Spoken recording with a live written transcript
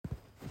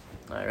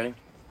Alright, ready?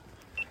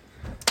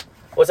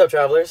 What's up,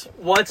 travelers?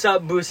 What's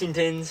up,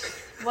 Boosingtons?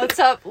 What's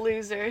up,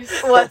 losers?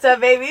 What's up,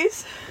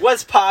 babies?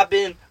 What's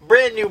poppin'?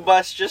 Brand new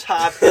bus just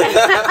hopped in.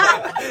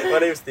 My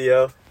name's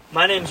Theo.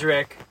 My name's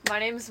Rick. My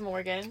name's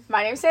Morgan.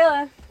 My name's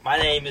Sayla. My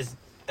name is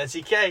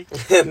SEK.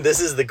 And this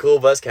is the Cool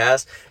Bus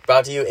Cast,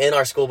 brought to you in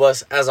our school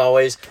bus, as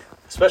always.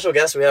 Special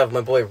guests, we have my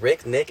boy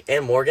Rick, Nick,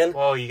 and Morgan.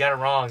 Whoa, you got it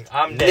wrong.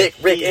 I'm Nick,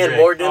 Rick, He's and Rick.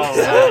 Morgan.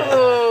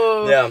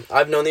 Oh, Ooh. Yeah,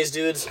 I've known these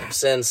dudes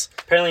since...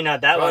 apparently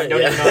not that long. Don't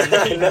Yeah. even know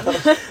their name.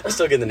 I know. I'm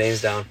still getting the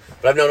names down.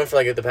 But I've known them for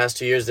like the past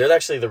 2 years. They're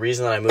actually the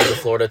reason that I moved to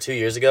Florida 2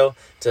 years ago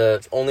to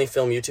only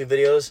film YouTube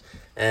videos.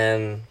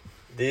 And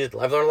I've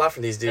learned a lot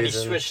from these And dudes.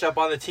 he switched up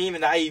on the team,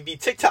 and now you be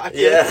TikTok.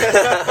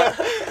 Yeah.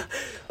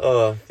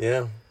 Oh,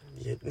 yeah.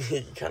 You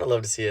kind of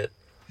love to see it.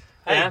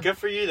 Hey, Yeah. good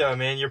for you, though,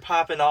 man. You're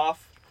popping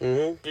off.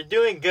 Mm-hmm. You're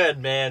doing good,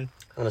 man.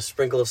 On a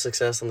sprinkle of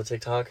success on the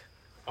TikTok.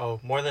 Oh,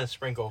 more than a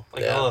sprinkle.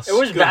 Like Yeah. a little It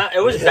was scoop. bound. It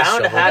was Yeah,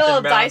 bound to shovel. A happen,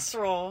 little bro. dice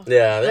roll.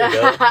 Yeah, there you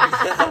go.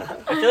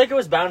 I feel like it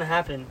was bound to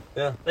happen.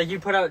 Yeah. Like you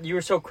put out, you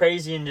were so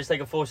crazy and just like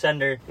a full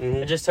sender. Mhm.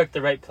 It just took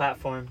the right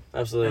platform,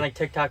 Absolutely. and like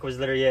TikTok was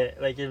literally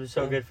it. Like it was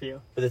so Yeah. good for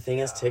you. But the thing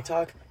is,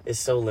 TikTok is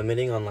so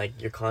limiting on like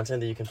your content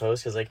that you can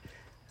post because like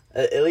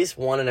at least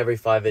 1 in every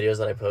 5 videos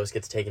that I post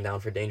gets taken down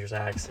for dangerous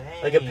acts.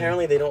 Like Dang.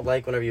 apparently they don't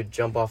like whenever you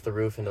jump off the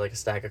roof into like a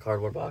stack of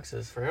cardboard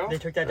boxes. For real? They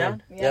took that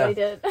down. Yeah, we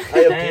did.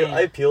 Dang.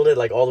 I appealed it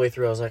like all the way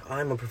through. I was like,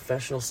 I'm a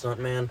professional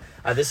stuntman.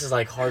 This is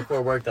like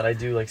hardcore work that I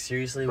do like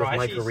seriously Bro, with I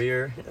my see-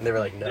 career. And they were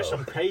like, no. There's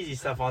some crazy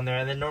stuff on there,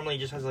 and then normally it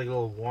just has like a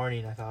little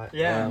warning, I thought.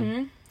 Yeah.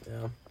 Mhm.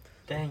 Yeah,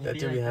 Dang. that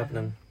you do be like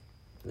happening.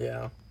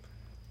 Yeah,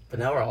 but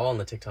now we're all in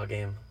the TikTok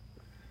game.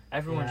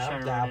 Everyone's Yeah,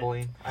 trying I'm to run it.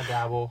 dabbling. I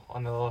dabble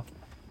on the little...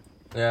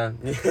 Yeah.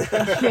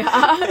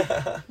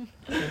 Yeah.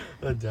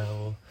 A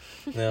devil.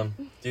 Yeah,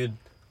 dude.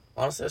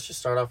 Honestly, let's just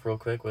start off real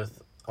quick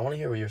with. I want to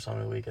hear what your song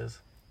of the week is.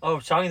 Oh,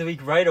 song of the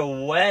week right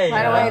away.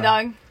 Right Yeah. away,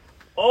 dog.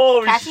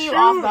 Oh, Catching shoot. you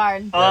off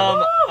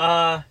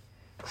guard.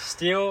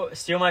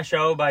 Steal My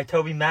Show by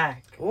Toby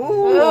Mac.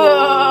 Ooh,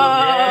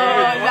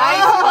 Yeah.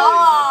 nice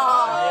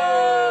call.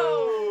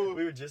 Oh,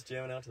 we were just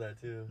jamming out to that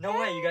too. No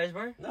way, you guys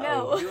were?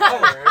 No. you were.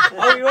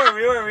 Oh,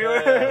 we were.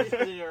 Yeah.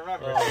 Didn't even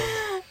remember.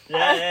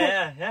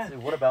 Yeah.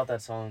 Dude, what about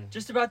that song?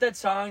 Just about that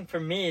song, for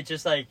me, it's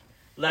just like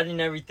letting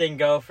everything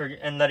go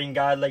and letting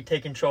God like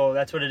take control.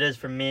 That's what it is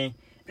for me.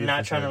 Beautiful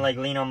Not trying to song. like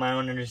lean on my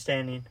own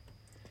understanding.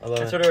 I love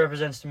That's it. what it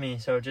represents to me.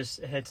 So it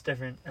hits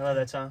different. I love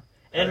that song.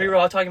 And we were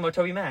all talking about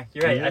Toby Mac.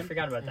 You're right. I Mhm.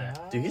 forgot about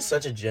that. Dude, he's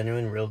such a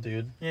genuine, real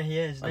dude. Yeah, he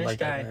is. I Nice like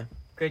guy. that guy.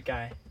 Great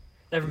guy.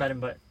 Never met him,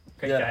 but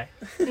great Yeah. guy.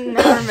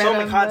 Never Saw met him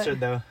him, in concert,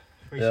 though,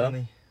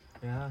 recently.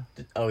 Yeah.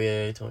 Oh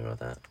yeah, you told me about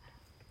that.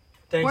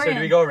 Thanks. So Morgan.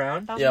 do we go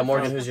around? That was Yeah, my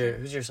Morgan, first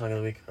who's your song of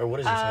the week, or what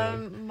is your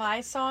song of the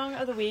My song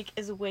of the week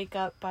is "Wake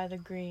Up" by The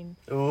Green.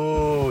 week?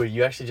 Ooh,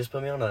 you actually just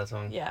put me onto that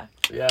song. Yeah,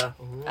 Yeah.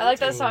 I like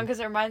that song because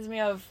it reminds me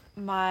of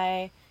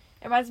my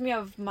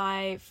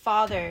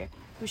father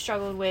who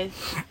struggled with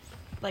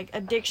like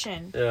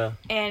addiction, Yeah.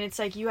 and it's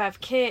like you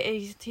have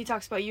kids. He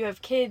talks about you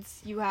have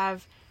kids, you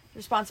have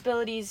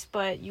responsibilities,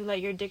 but you let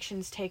your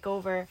addictions take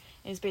over.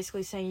 And it's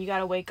basically saying you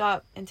gotta wake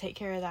up and take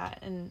care of that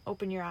and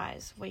open your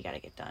eyes. What you gotta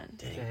get done.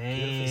 Dang, Dang,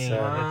 beautifully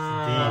said.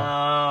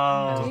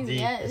 Wow. That's Dude, deep.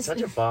 yes. It's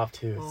such a bop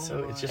too. Oh So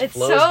my. it just It's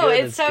flows so good.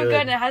 and it's so good.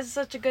 And it has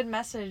such a good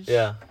message.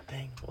 Yeah.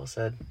 Dang, well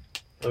said.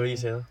 What do you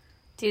say? Though?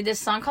 Dude,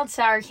 this song called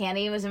Sour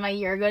Candy was in my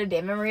year ago to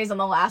day memories on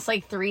the last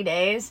like 3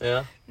 days.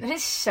 Yeah. It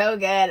is so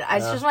good. It's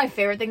Yeah. just my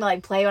favorite thing to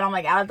like play when I'm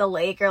like out at the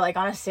lake or like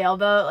on a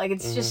sailboat. Like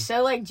it's just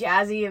so like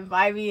jazzy and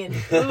vibey and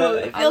ooh,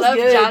 it feels I love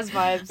good. jazz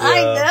vibes. Yeah.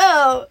 I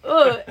know.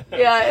 Ooh,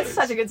 yeah, it's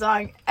such a good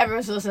song.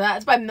 Everyone should listen to that.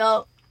 It's by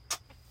Milt.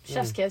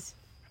 Chef's Kiss.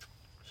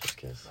 Just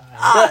kiss.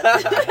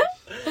 Ah.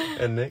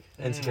 And Nick,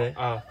 NCK.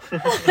 Oh.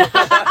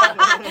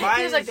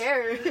 He was like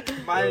there.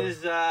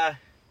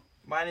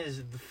 Mine is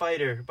The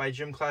Fighter by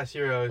Gym Class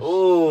Heroes.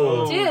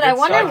 Ooh. Dude, Good I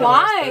wonder song.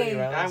 why. 30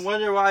 I rounds.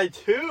 wonder why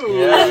too.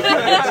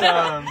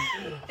 Yeah.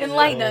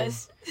 Enlighten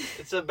us.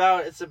 It's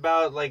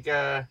about like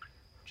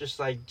just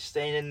like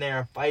staying in there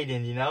and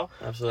fighting, you know.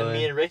 And me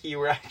Absolutely. and Ricky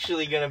were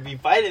actually gonna be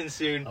fighting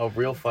soon, A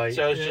real fight.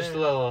 so it's just a Yeah.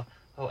 little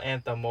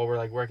anthem while we're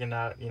like working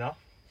out, you know.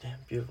 Damn,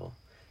 beautiful.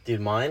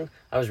 Dude, mine,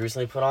 I was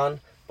recently put on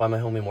by my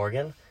homie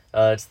Morgan.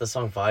 It's the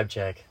song Vibe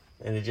Check.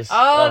 And it just...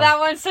 Oh, that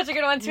one's such a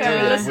good one too. Dude, I've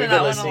been listening we've to been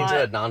that listening one to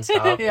a it lot.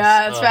 nonstop.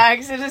 Yeah, it's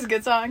facts. It is a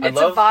good song. I It's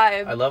love- a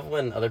vibe. I love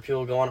when other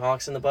people go on aux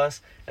in the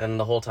bus, and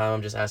the whole time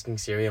I'm just asking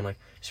Siri, I'm like,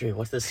 Siri,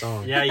 what's this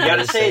song? Yeah, you And I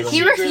gotta just say it. them. He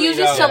Secretly,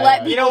 refuses though. to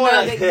let You people don't know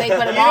wanna- that they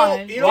put him You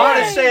on. don't want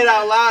to Why? say it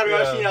out loud, or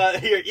else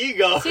Yeah. your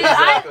ego. Dude,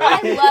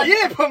 I love. You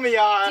didn't put me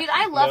on. Dude,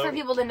 I love No. for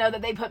people to know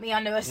that they put me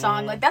onto a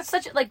song. Mhm. Like that's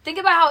such. Like think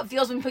about how it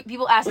feels when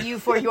people ask you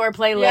for your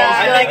playlist.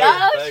 Yeah. You're like,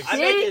 I oh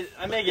make shit.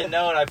 I make it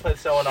known I put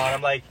someone on.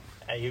 I'm like,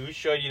 hey, who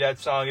showed you that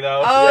song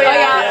though? Oh Oh,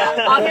 yeah.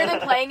 Yeah. I'll hear them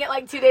playing it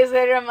like 2 days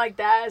later. I'm like,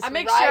 that's I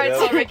make right. sure I Yeah.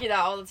 tell Ricky that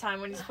all the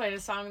time when he's playing a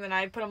song. Then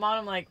I put him on.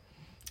 I'm like,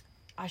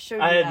 I showed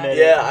you I that. admit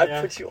it. Yeah, I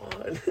Yeah. put you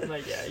on. I'm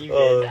like, yeah, you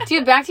Uh, did.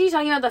 Dude, back to you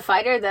talking about the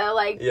fighter though.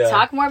 Like, Yeah.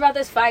 talk more about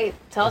this fight.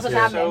 Tell us what's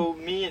Okay.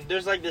 happening. So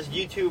there's like this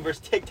YouTuber,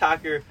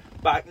 TikToker,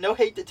 No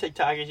hate to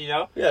TikTokers, you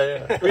know.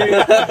 Yeah.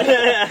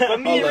 But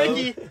me Hello.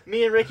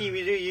 and Ricky,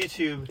 we do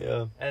YouTube.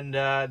 Yeah. And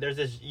there's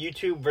this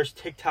YouTube versus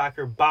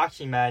TikToker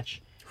boxing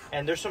match,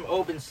 and there's some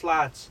open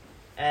slots,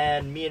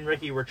 and me and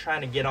Ricky were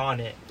trying to get on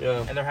it,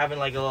 Yeah. and they're having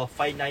like a little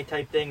fight night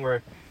type thing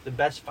where the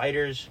best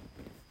fighters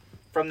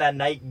from that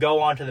night go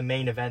on to the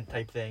main event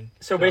type thing.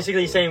 So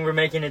basically saying we're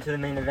making it to the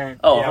main event.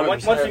 Oh, yeah,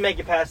 once 100%. we make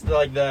it past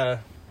the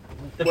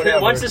The,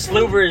 whatever. once the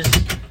sloobers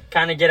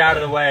kind of get out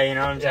of the way, you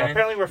know what I'm yeah, saying?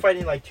 apparently we're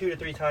fighting like 2 to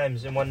 3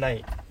 times in one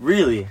night.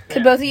 Really?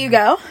 Could both of you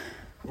go?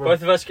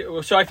 Both of us.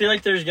 So I feel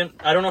like there's gonna.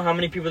 I don't know how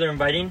many people they're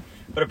inviting,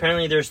 but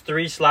apparently there's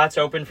 3 slots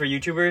open for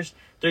YouTubers,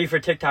 3 for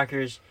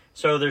TikTokers.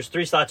 So there's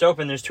 3 slots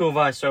open. There's 2 of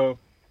us. So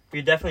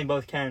we definitely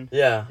both can.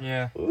 Yeah.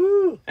 Yeah.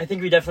 Woo. I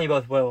think we definitely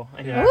both will.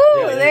 I Yeah. Woo,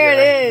 Yeah, there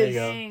there it you is.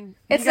 go. Dang.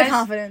 It's you the guys,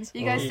 confidence.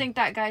 You guys Mhm. think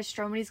that guy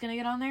Stromady's gonna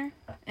get on there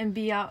and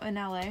be out in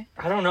LA?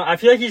 I don't know. I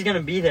feel like he's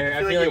gonna be there. I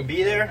feel like he'll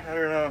be there. I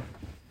don't know.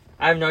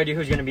 I have no idea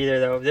who's gonna be there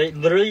though. They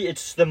literally,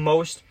 it's the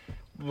most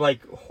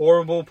like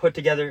horrible put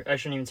together. I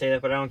shouldn't even say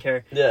that, but I don't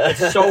care. Yeah. It's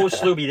so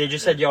slooby. They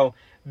just said, "Yo,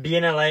 be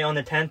in LA on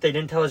the 10th." They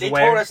didn't tell us They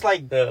where. told us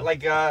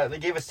Yeah. they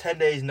gave us 10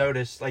 days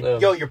notice. Like, Yeah.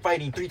 yo, you're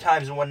fighting 3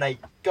 times in one night.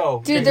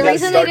 Go. Dude, You the gotta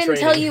reason they start didn't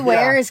tell training. you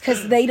where Yeah. is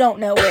because they don't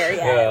know where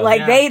yet. Yeah. Like,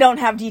 Yeah. they don't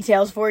have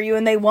details for you,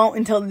 and they won't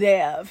until the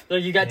day of. So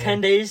you got Yeah.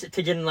 10 days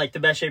to get in like the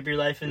best shape of your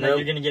life, and then Yep.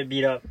 you're gonna get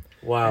beat up.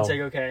 Wow. It's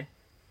like okay.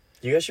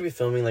 You guys should be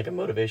filming like a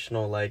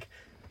motivational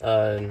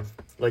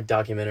like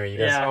documentary. You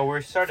guys. Yeah. So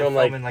we started From,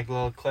 like- filming like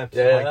little clips.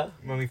 Yeah. Of, like,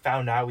 when we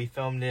found out, we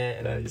filmed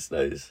it. And Nice.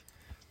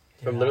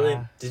 From Yeah. literally,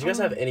 did you guys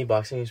have any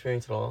boxing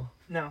experience at all?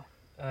 No.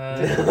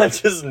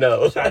 Just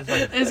no. Besides,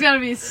 like, It's gonna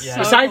be so. Yeah.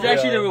 Besides, cool.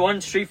 actually, Yeah. there was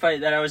one street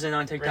fight that I was in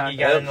on TikTok. Ricky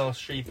got in a little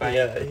street fight.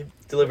 Yeah, he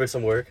delivered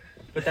some work.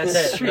 But that's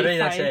it. Street Literally,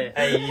 that's fight. it.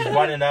 Hey, he's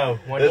 1-0.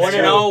 That's 1 and true.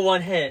 0,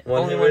 1 hit.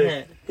 Only one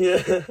hit. Yeah.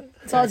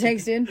 That's all it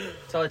takes, dude.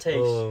 That's all it takes.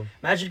 Oh,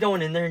 Imagine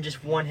going in there and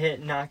just 1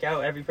 hit, knock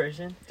out every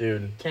person.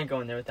 dude. Can't go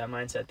in there with that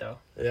mindset though.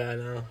 Yeah, I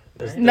know.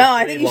 There's No,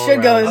 I three think you long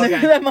should go in rounds. there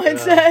Okay. with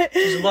that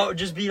mindset.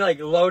 Just be like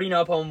loading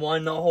up on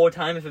 1 the whole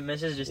time. If it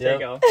misses, just Yep.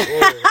 take out.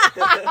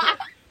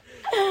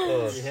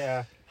 Oh.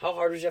 Yeah. How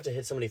hard would you have to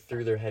hit somebody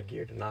through their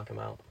headgear to knock them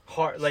out?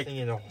 Hard, like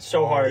Thinking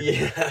so hard.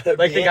 Yeah. Like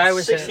the He guy had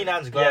was 16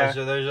 ounce gloves, yeah.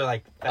 so those are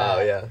like. Oh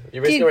fat. yeah.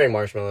 You're basically Dude. wearing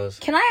marshmallows.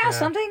 Can I ask Yeah.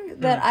 something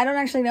that I don't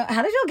actually know?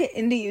 How did y'all get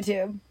into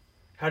YouTube?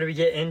 How do we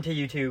get into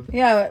YouTube?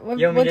 Yeah, what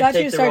You want me to got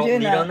you take to the start lead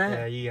doing that? on that?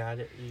 Yeah, you got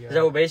it. You got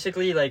So it.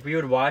 basically, like we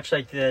would watch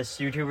like this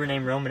YouTuber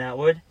named Roman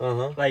Atwood.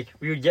 Uh-huh. Like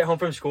we would get home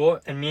from school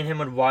and me and him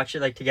would watch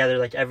it like together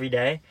like every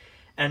day.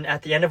 And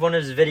at the end of one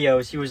of his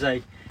videos, he was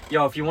like,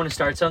 "Yo, if you want to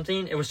start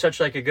something," it was such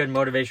like a good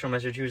motivational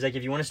message. He was like,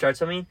 "If you want to start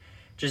something,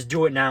 just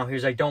do it now." He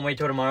was like, "Don't wait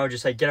till tomorrow.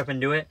 Just like get up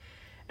and do it."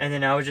 And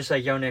then I was just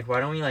like, "Yo, Nick, why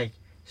don't we like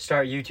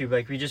start YouTube?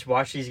 Like we just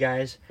watch these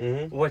guys.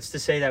 Mm-hmm. What's to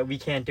say that we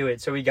can't do it?"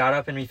 So we got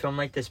up and we filmed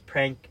like this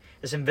prank,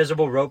 this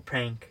invisible rope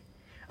prank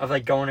of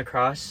like going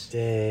across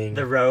Dang.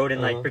 the road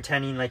and like Uh-huh.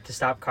 pretending like to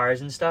stop cars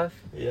and stuff.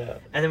 Yeah.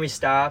 And then we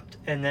stopped,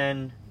 and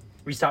then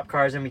we stopped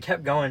cars, and we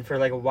kept going for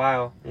like a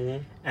while.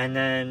 Mm-hmm. And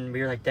then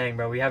we were like, dang,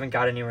 bro, we haven't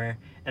got anywhere.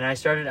 And I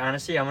started,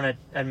 honestly, I'm going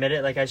to admit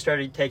it, like I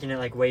started taking it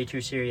like way too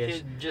serious.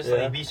 He'd just Yeah.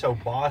 like be so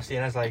bossy,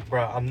 and I was like,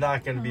 bro, I'm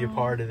not gonna be a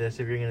part of this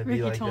if you're gonna be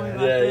Ricky like told me that.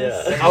 about Yeah,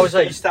 this. yeah. And I was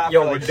like, he stopped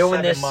yo, for, we're like, doing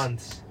 7 this.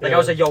 months. Like I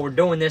was like, yo, we're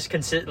doing this,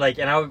 like,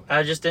 and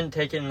I just didn't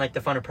take it in like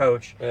the fun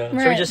approach. Yeah.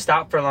 Right. So we just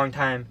stopped for a long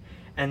time.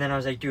 And then I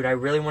was like, dude, I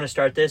really want to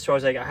start this. So I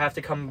was like, I have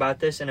to come about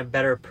this in a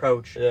better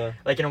approach. Yeah.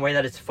 Like in a way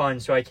that it's fun.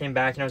 So I came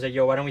back and I was like,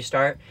 yo, why don't we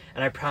start?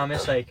 And I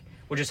promise, like,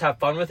 we'll just have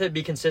fun with it,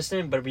 be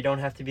consistent, but we don't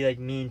have to be like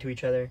mean to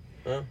each other.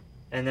 Huh?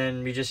 And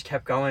then we just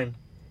kept going.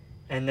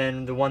 And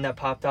then the one that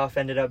popped off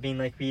ended up being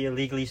like we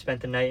illegally spent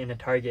the night in a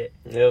Target.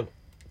 Yep.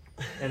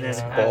 And then It's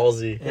Yeah.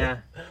 ballsy. yeah,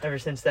 ever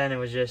since then it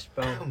was just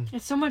boom.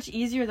 It's so much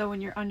easier though when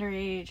you're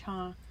underage,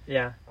 huh?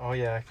 Yeah. Oh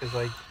yeah, because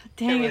like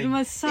Dang, like, it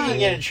must you suck. can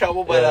get in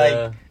trouble, but Yeah.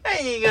 like, I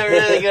ain't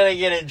really gonna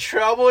get in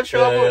trouble.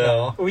 Trouble, yeah.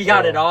 no. We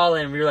got Oh. it all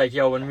in. We were like,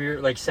 yo, when we were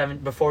like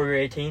before we were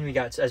 18, we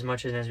got as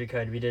much in as we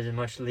could. We did as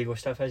much legal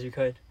stuff as we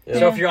could. Yeah.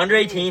 So if you're under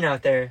 18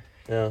 out there,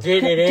 Yeah.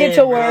 get it in. Get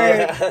to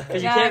work. Because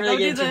you Yeah, can't really go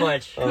do get in too the-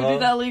 much. Go Uh-huh. do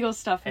that legal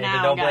stuff Hey, now,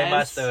 but don't blame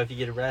guys. us though if you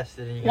get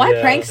arrested and you Why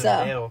Yeah. pranks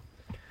though? jail.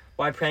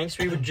 Why pranks?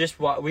 We would just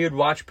we would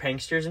watch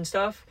pranksters and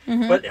stuff.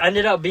 Mhm. But it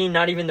ended up being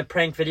not even the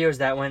prank videos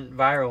that went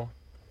viral.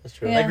 That's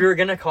true. Yeah. Like we were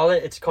gonna call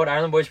it. It's called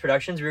Ireland Boys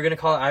Productions. We were gonna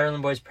call it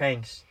Ireland Boys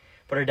Pranks.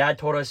 But our dad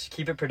told us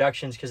keep it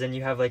Productions because then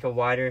you have like a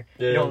wider.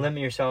 Yeah. You don't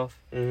limit yourself.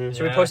 Mm-hmm.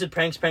 So we Yeah. posted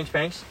pranks,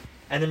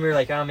 and then we were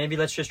like, oh, maybe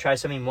let's just try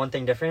one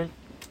thing different.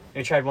 And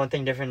we tried one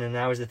thing different, and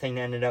that was the thing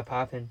that ended up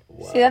popping.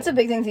 See, that's a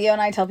big thing Theo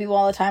and I tell people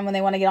all the time when they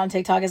want to get on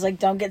TikTok is like,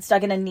 don't get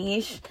stuck in a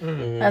niche.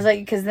 Mhm. I was like,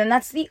 because then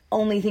that's the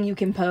only thing you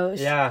can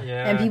post. Yeah.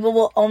 Yeah. And people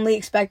will only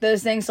expect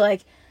those things. So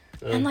like,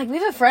 Yeah. and like we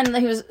have a friend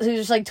who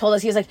just like told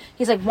us he's like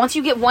once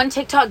you get one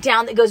TikTok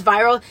down that goes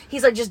viral,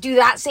 he's like just do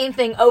that same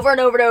thing over and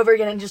over and over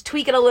again and just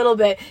tweak it a little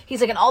bit.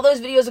 He's like, and all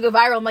those videos will go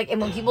viral. I'm like, and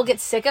when people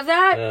get sick of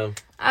that, Yeah.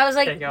 I was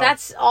like, Take out.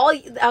 that's all. I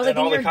was like, and then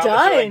all you're the comments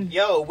are done. like,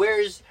 yo,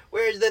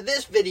 where's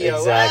this video?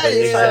 Exactly, I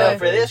didn't sign up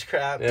for exactly. this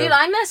crap. Yeah. Dude,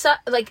 I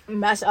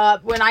mess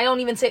up when I don't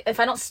even say, if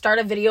I don't start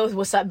a video with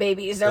 "What's up,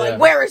 babies," they're Yeah. like,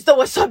 "Where is the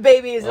What's up,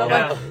 babies?" And I'm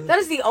Yeah. like, that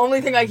is the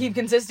only thing I keep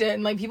consistent.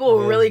 And like, people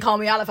will Yeah. really call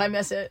me out if I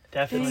miss it.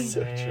 Definitely.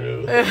 So man.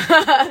 true.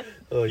 yeah,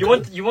 Oh, You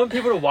God. want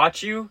people to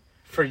watch you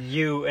for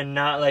you and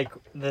not like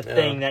the Yeah.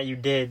 thing that you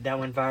did that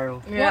went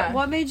viral.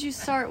 What made you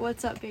start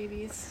What's Up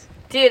Babies?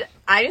 dude,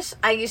 I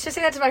used to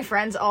say that to my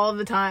friends all of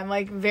the time,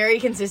 like very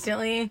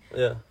consistently.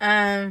 Yeah.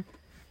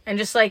 And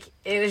just like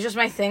it was just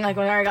my thing. Like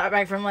when I got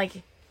back from like,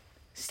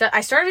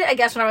 I started, I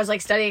guess, when I was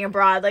like studying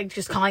abroad, like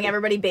just calling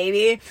everybody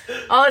baby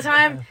all the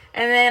time.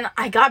 And then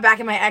I got back,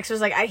 and my ex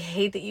was like, "I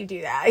hate that you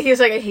do that." He was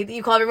like, "I hate that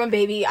you call everyone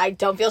baby. I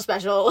don't feel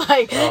special."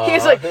 Like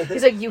he's like,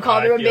 "You call I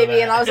everyone feel baby,"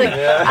 that. and I was like,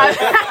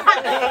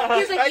 Yeah. he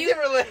was like, I "You." can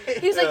relate.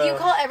 He was like, "You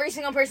call every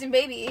single person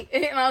baby,"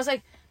 and I was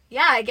like,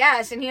 "Yeah, I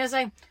guess." And he was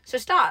like, "So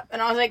stop."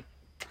 And I was like,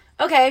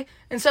 "Okay."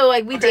 And so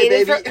like we Okay,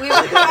 dated baby.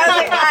 I was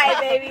like,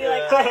 "Hi, baby,"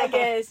 like I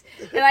guess.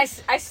 And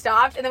I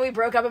stopped, and then we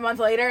broke up a month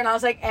later, and I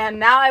was like, "And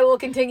now I will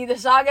continue the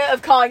saga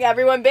of calling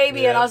everyone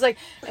baby." And Yeah. I was like,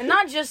 and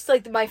not just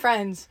like my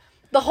friends,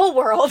 the whole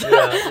world.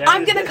 Yeah.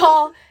 I'm gonna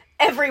call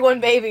everyone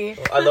baby.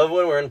 I love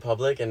when we're in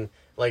public and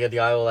like the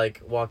guy will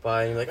like walk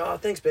by and you're like, "Oh,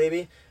 thanks,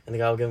 baby," and the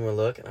guy will give him a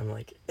look, and I'm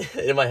like,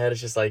 in my head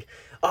it's just like,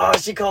 "Oh,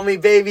 she called me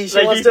baby. She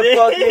Like wants you to think-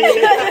 fuck me."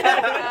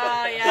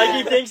 Oh, yeah. Like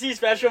he thinks he's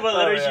special, but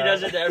literally Oh, yeah. she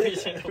does it to every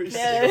single Every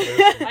person.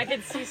 single person. I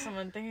could see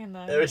someone thinking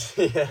that.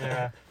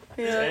 Yeah. Yeah.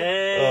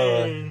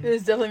 Dang.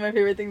 It's definitely my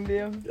favorite thing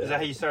to do. Is that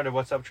how you started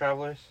What's Up,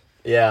 Travelers?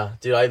 Yeah,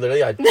 dude, I took my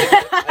favorite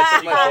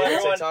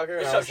TikToker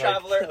and I was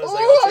like,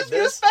 "What's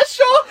this?"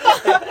 special.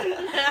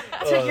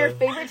 Took your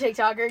favorite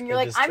TikToker, and you're I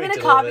like, just "I'm gonna tweaked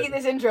it a little copy bit.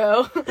 this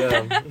intro."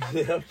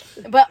 Yeah.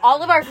 But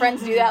all of our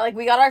friends do that. Like,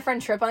 we got our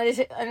friend Trip on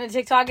a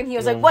TikTok, and he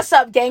was like, Mm. "What's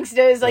up,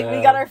 gangsters?" Like, we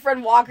Yeah. got our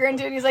friend Walker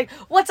into it, and he's like,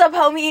 "What's up,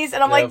 homies?"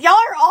 And I'm like, Yep. "Y'all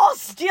are all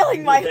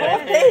stealing my whole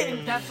Dang.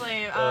 thing."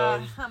 Definitely.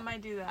 I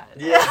might do that.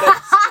 Yeah,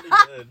 that's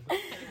pretty good.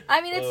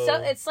 I mean,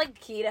 Oh. it's like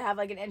key to have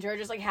like an intro,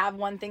 just like have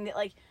one thing that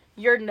like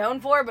you're known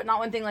for, but not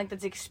one thing like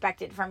that's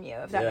expected from you.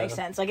 If that Yeah. makes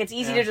sense. Like, it's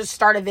easy Yeah. to just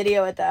start a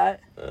video with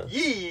that.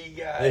 Yee,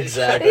 guys.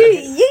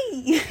 Exactly.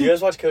 Yay! You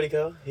guys watch Cody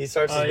Co? He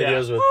starts his Oh, yeah.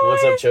 videos with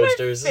 "What's up,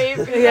 Chokesters."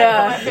 Favorite,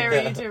 Yeah. my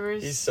favorite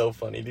YouTubers. He's so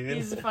funny, dude.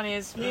 He's the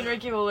funniest. Me and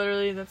Ricky will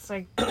literally. That's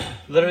like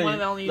Literally, one of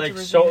the only like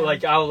YouTubers so, we know.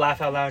 like I'll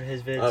laugh out loud in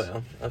his vids. Oh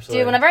yeah, absolutely.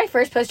 Dude, whenever I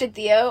first posted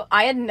Theo,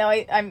 I had no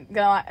I'm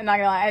not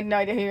gonna lie, I had no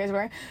idea who you guys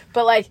were.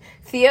 But like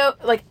Theo,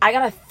 like I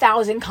got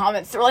 1,000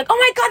 comments. They were like, "Oh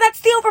my god, that's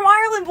Theo from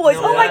Ireland Boys!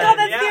 No Oh my way. god,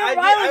 that's Yeah, Theo from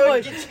I Ireland would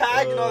Boys!" get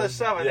tagged and all this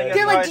stuff. I think Yeah. that's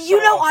They're why like, I "Do you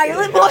saw know it.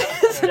 Ireland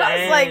Boys?" And I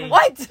was like, Dang.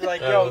 "What?" They're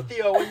like, "Yo,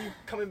 Theo, when you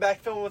coming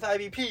back filming with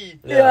IBP?"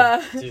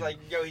 Yeah. It's Dude. like,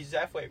 "Yo, he's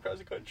halfway across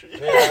the country."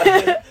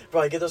 Yeah.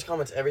 Bro, I get those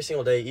comments every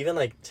single day. Even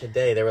like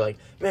today, they were like,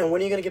 "Man,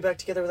 when are you gonna get back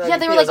together with IBP?" Yeah,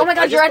 they were I like, was "Oh my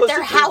God, "I you're just at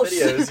their posted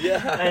 3 house." videos."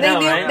 Yeah. I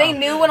know, right? They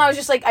knew when I was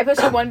just like, I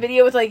posted one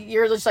video with like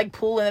you're just like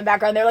pool in the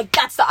background. They're like,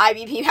 "That's the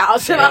IBP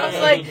house," and I was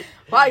like,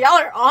 "Wow, y'all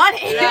are on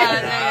it."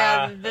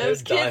 Yeah,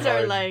 those They're kids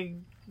are diehard. like.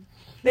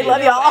 They love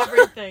know y'all.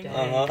 Everything.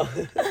 Uh-huh.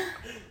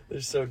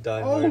 They're so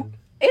diehard.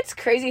 It's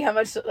crazy how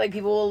much like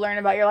people will learn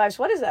about your lives.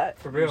 What is that?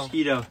 For real.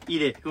 Mosquito,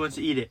 eat it. Who wants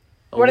to eat it?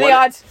 What are the One-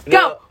 odds? No.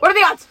 Go. What are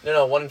the odds?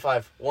 No, 1 in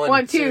 5.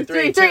 1, 2,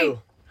 3, 3. 2.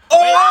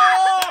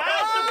 Oh!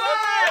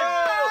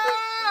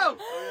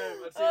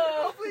 Let's see it.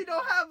 Hopefully, you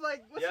don't have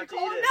like what's You it have to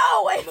called? eat it.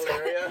 No, it's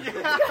Malaria? You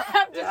have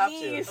You have to.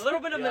 disease. A little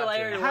bit of You have to.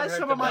 malaria. It won't has hurt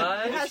some the of my-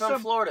 bud. it It's has from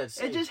some- Florida.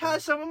 It just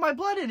has some of my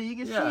blood in it. You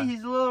can Yeah. see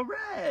he's a little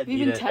red. Have you Eat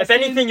been it. tested? If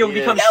anything, you'll Eat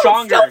become it. No,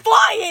 stronger. it's still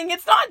flying.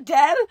 It's not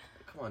dead.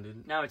 Come on,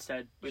 dude. Now it's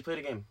dead. We played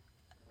a game.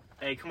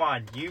 Hey, come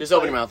on, you. Just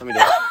open your mouth. Let me do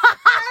it.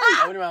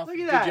 Open your mouth. Look at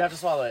Dude, that. you have to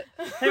swallow it.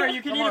 Here,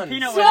 you can Come eat a on.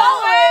 peanut with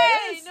Swallow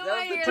it. it. No That was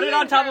way the you're Put it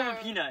on top of a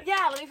peanut.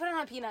 Yeah, let me put it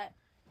on a peanut.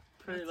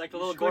 Put it like a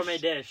little Squish. gourmet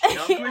dish.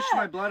 Don't You know? squish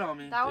my blood on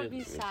me. That would Dude, be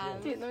me too.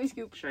 sad. Dude, let me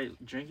scoop. Should I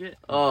drink it?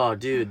 Oh,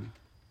 dude.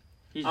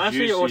 He's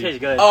Honestly, it will taste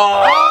good.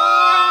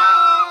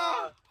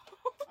 Oh!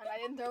 And I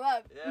didn't throw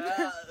up. Yeah.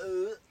 That's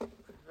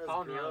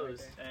Call me out right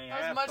gross. there. Dang, That I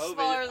was have much COVID.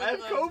 smaller I than have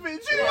the- COVID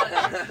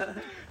too.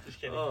 Just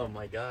kidding. Oh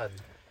my god.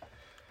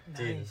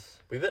 Dude. Nice.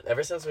 We've been,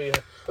 ever since we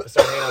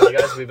started hanging out with you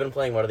guys, we've been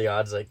playing What Are the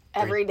Odds like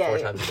Every 4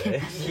 day. times a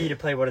day. Key to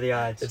play What Are the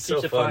Odds? It's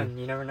Keeps so it fun.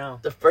 You never know.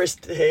 The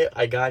first day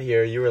I got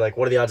here, you were like,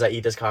 "What are the odds I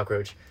eat this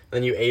cockroach?" And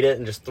then you ate it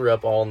and just threw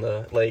up all in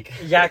the lake.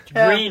 Yeah,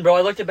 green, bro.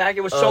 I looked it back.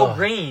 It was so Oh,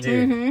 green.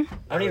 dude. Mm-hmm.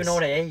 I don't even know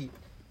what I ate.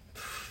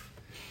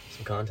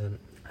 Some content.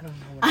 I don't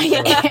know what I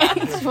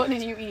ate. What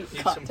did you eat? Need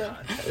some Content.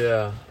 content.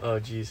 Yeah. Oh,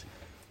 jeez.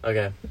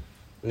 Okay.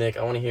 Nick,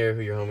 I want to hear who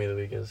your homie of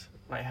the week is.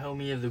 My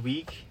homie of the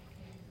week,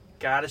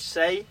 gotta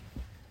say,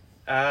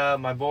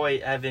 my boy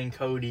Evan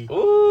Cody.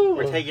 Ooh.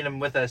 We're taking him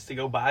with us to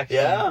go boxing.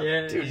 Yeah.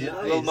 Yeah. Dude, He's nice.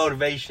 a little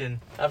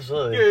motivation.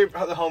 Absolutely. You're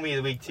the homie of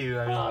the week too.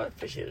 I mean, Oh, I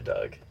appreciate it,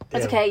 Doug.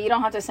 That's Damn. okay. You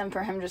don't have to send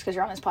for him just because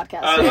you're on his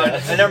podcast.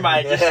 never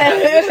mind. Just,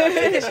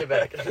 Take that shit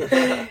back.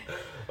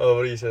 Oh,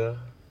 what do you say?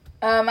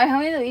 My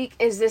homie of the week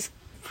is this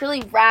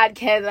really rad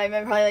kid that I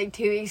met probably like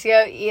 2 weeks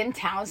ago, Ian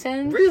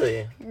Townsend.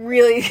 Really?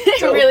 Really,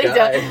 Dope really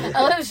guy. dope.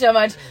 I love him so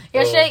much.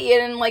 Yesterday,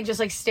 Ian like just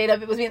like stayed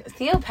up. It was me.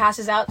 Theo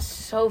passes out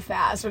so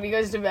fast when he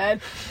goes to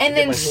bed, and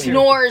then my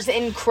snores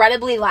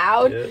incredibly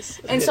loud.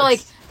 Yes. And so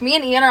like me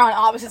and Ian are on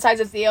opposite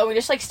sides of Theo. We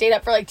just like stayed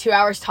up for like 2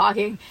 hours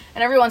talking,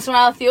 and every once in a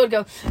while Theo would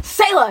go,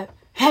 "Sayla."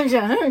 And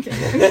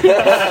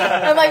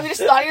like we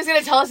just thought he was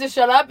gonna tell us to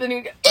shut up, and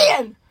he'd go,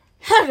 "Ian."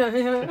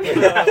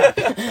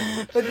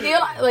 But Theo,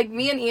 like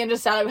me and Ian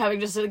just sat up having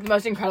just like, the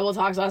most incredible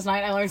talks last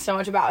night. I learned so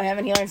much about him,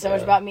 and he learned so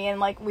much about me, and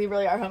like we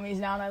really are homies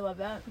now, and I love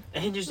that.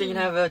 And just you can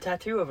have a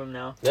tattoo of him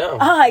now. Yeah.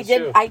 I that's did.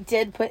 true. I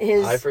did put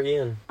his Eye for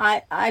Ian.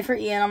 eye for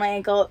Ian on my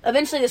ankle.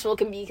 Eventually, this will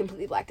can be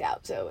completely blacked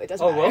out, so it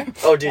doesn't Oh, matter.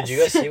 well? Oh, dude, you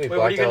guys see we Wait, what are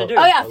blacked you gonna out. do?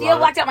 Oh yeah, a Theo lot.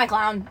 blacked out my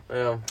clown.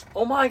 Yeah.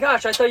 Oh my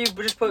gosh, I thought you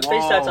just put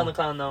face tats on the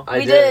clown though. I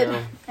We did,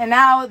 yeah. and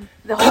now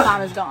the whole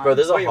clown is gone. Bro,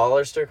 there's a Wait.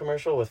 Hollister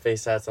commercial with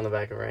face tats on the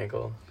back of her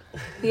ankle.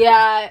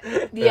 yeah,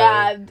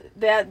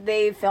 that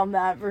they filmed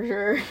that for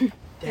sure. You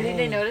think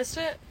they noticed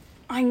it?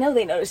 I know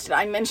they noticed it.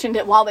 I mentioned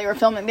it while they were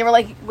filming. They were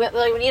like, we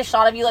need a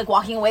shot of you like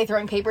walking away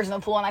throwing papers in the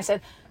pool, and I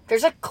said,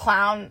 "There's a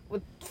clown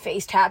with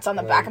face tats on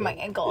the back of my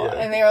ankle," Yeah.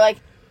 and they were like,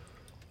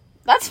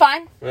 "That's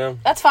fine, Yeah.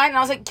 that's fine." And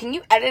I was like, "Can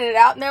you edit it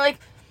out?" And they're like,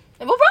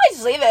 "We'll probably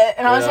just leave it."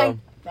 And I was Yeah. like,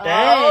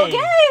 Dang.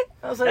 "Okay."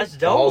 I was like, That's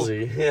dope.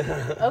 Ballsy. Yeah.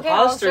 "Okay." Hollister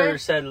Hollister.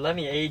 said, "Let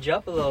me age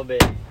up a little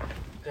bit."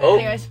 Oh.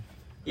 Anyways,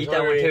 Eat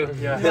that one too.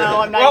 Yeah. no,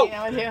 I'm not eating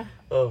that with you.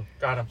 Oh.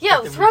 Got him. Yo,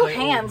 Did we throw play-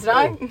 hands, oh,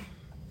 dog.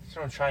 That's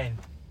what I'm trying.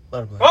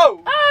 Let him play.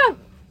 Oh! Ah!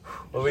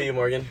 What about you,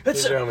 Morgan?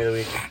 Who's your homie of the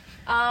week?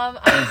 I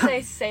would say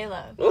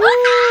Sayla. Ooh,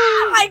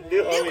 I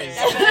new knew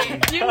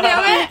homies. You knew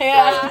it?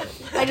 Yeah,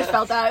 I just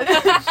felt that.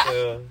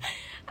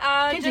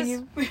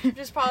 Yeah.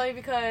 Just probably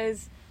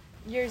because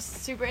you're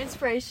super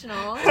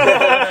inspirational.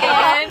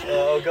 and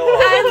Oh, go on.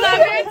 I love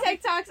your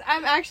TikToks.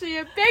 I'm actually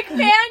a big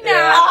fan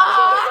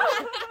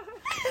now.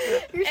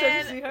 You're such a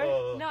And- sweetheart.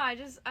 Oh. No,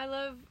 I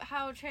love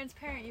how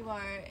transparent you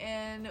are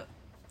and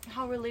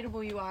how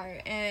relatable you are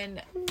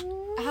and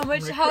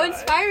how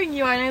inspiring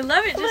you are, and I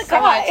love it just so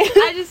gonna much.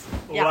 cry. I just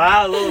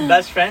Wow, little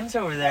best friends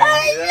over there.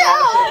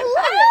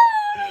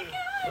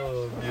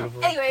 Oh,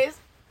 beautiful. Anyways,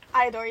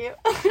 I adore you.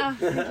 oh,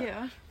 thank you.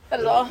 That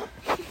is all.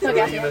 What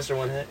about you, Mr.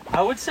 One Hit?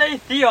 I would say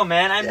Theo,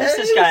 man. I miss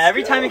this Yes, guy.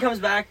 Every time he Theo. comes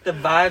back, the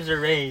vibes are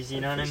raised. You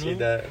know what I See mean?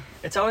 that?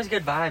 It's always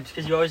good vibes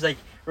because you always like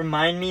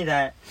remind me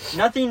that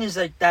nothing is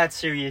like that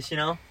serious, you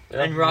know.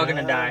 And we're all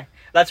gonna die.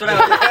 That's what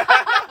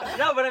I.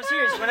 No, but I'm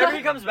serious. Whenever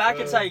he comes back,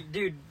 it's like,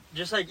 dude,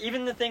 just like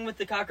even the thing with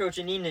the cockroach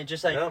and eating it,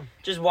 just like, Yeah.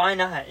 just why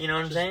not? You know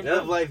what I'm saying? Yeah.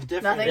 Live life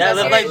different. Nothing Yeah,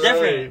 live life serious.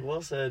 different.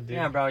 Well said, dude.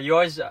 Yeah, bro.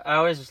 I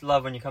always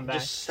love when you come back.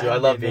 Just Dude, I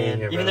send love it, being man.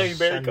 here, Even bro. though you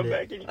barely Send come it.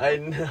 back anymore. I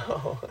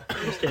know.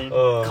 Just kidding.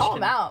 Oh. Call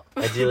him out.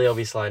 Ideally, I'll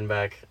be sliding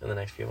back in the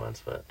next few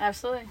months, but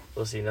Absolutely.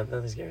 we'll see.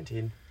 Nothing's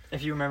guaranteed.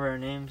 If you remember our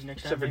names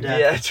next Except time. for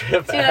maybe. Dad. Yeah,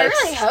 trip Dude, I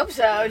really hope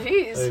so. I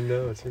Jeez.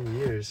 know, it's been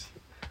years.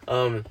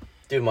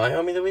 Dude, my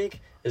homie of the week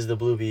is the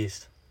Blue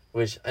Beast,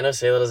 which I know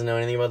Sayla doesn't know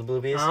anything about the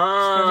Blue Beast. know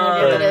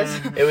what that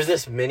is. It was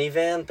this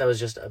minivan that was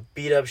just a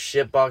beat up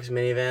shitbox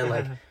minivan,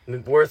 like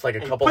worth like a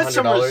Hey, couple put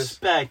some $100.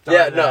 respect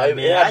Yeah, on no, that, it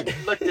man. had-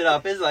 I looked it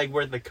up. It's like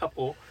worth a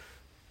couple.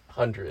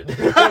 100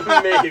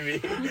 maybe,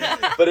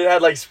 but it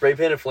had like spray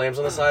painted flames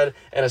on the side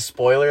and a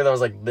spoiler that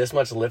was like this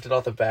much lifted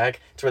off the back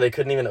to where they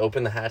couldn't even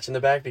open the hatch in the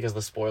back because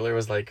the spoiler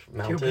was like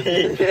mounted.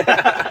 big.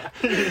 Yeah.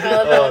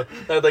 I love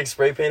That had like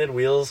spray painted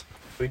wheels.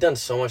 We've done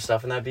so much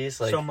stuff in that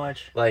beast, like So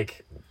much.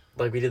 like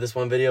we did this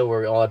one video where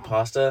we all had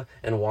pasta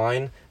and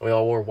wine and we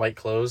all wore white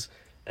clothes,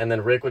 and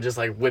then Rick would just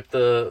like whip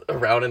the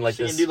around in like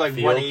So you this can do like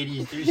field.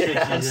 180s, 360s.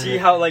 Yeah. And see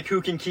how like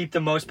who can keep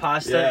the most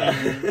pasta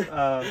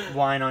Yeah. and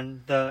wine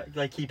on the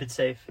like keep it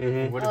safe.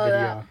 Mhm. What a Oh,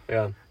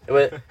 video.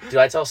 Yeah. Dude,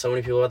 I tell so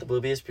many people about the Blue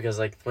Beast because,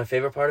 like, my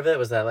favorite part of it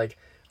was that, like,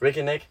 Rick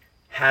and Nick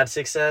had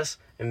success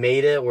and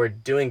made it, were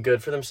doing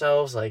good for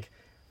themselves, like,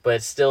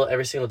 but still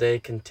every single day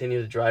continue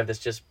to drive this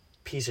just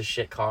piece of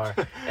shit car.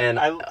 And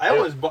I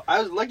was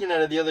looking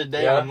at it the other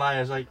day Yeah. online.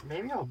 I was like,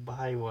 maybe I'll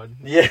buy one.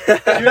 yeah.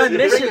 Dude, I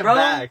miss Bring it, bro.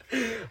 back.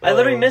 I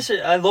literally miss it.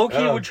 I low key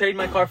Oh. would trade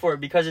my car for it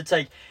because it's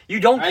like you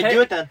don't All right, care.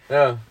 do it then.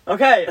 Yeah.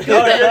 Okay.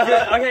 No,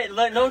 okay.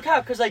 No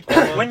cap. Because like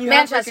when you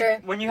have like,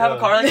 Manchester. when you have a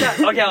car like that.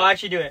 Okay, I'll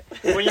actually do it.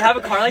 When you have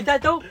a car like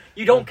that though,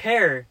 you don't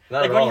care. Not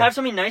Like at when you all. have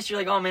something nice, you're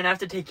like, oh man, I have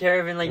to take care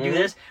of it and like do Mhm.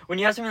 this. When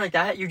you have something like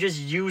that, you just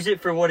use it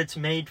for what it's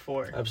made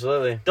for.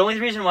 Absolutely. The only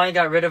reason why I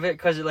got rid of it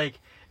because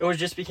it was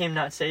just became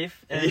not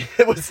safe. And,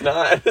 It was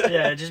not.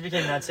 yeah, it just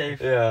became not safe.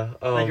 Yeah.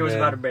 Oh, Like it was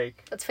man. about to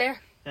break. That's fair.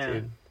 Yeah.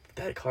 Dude,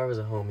 that car was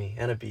a homie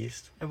and a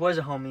beast. It was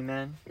a homie,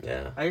 man.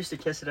 Yeah. I used to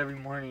kiss it every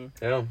morning.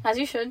 Yeah. As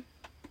you should.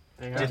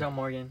 There you I go. tell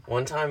Morgan.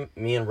 One time,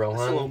 me and That's a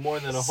little Rohan more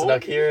than a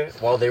snuck homie. here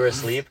while they were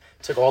asleep,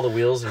 took all the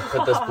wheels and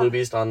put this Blue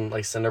Beast on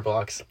like cinder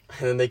blocks,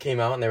 and then they came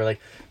out and they were like,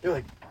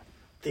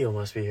 Theo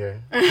must be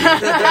here.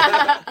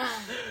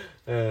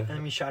 And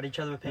then we shot each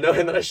other with paint. No,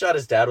 and then I shot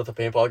his dad with a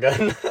paintball gun.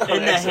 in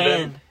the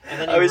hand.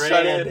 And then I he was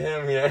trying to ran. hit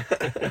him, yeah.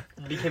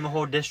 It became a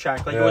whole diss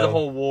track. Like it was a Yeah.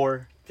 whole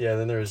war. Yeah,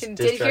 then there was Did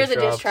diss hear the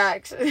diss drops.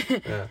 tracks. Yeah.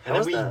 And How then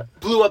was we that?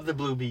 blew up the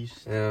Blue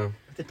Beast. Yeah.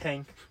 with the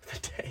tank. The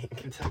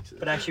tank. In Texas.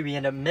 But actually, we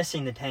end up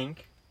missing the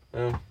tank.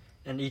 Oh.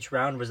 And each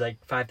round was like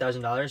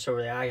 $5,000, so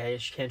we're like, I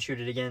just can't shoot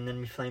it again. And then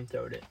we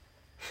flamethrowed it.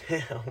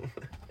 Damn.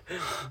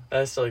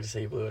 I still like to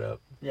say you blew it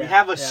up. Yeah, We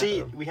have a yeah.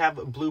 seat. We have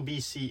a Blue Bee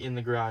seat in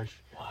the garage,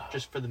 Wow.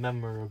 just for the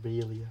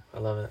memorabilia. I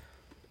love it.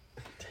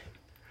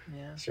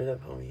 Yeah. Straight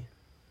up, homie.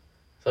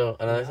 So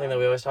another thing that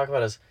we always talk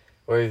about is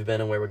where we've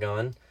been and where we're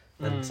going.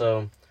 And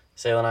so,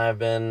 Sayla and I have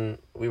been.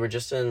 We were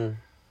just in.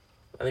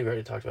 I think we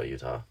already talked about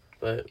Utah,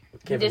 but we You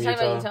came did from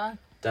talk about Utah?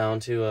 down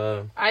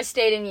to I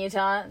stayed in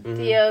Utah. Mhm.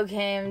 Theo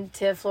came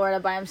to Florida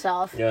by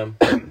himself. yeah.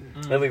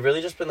 Mm. And we've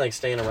really just been like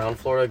staying around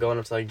Florida, going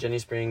up to like Jenny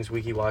Springs,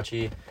 Weeki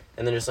Wachee,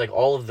 and then just like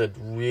all of the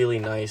really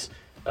nice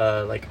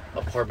like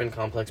apartment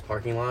complex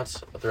parking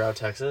lots throughout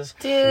Texas.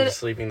 Dude, Just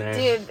sleeping there.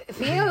 Dude,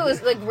 Theo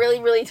was like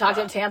really talked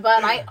up Tampa,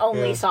 and I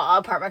only Yeah. saw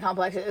apartment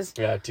complexes.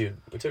 Yeah, dude.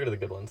 We took her to the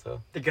good ones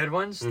though. The good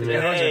ones? The Mhm.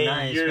 good ones are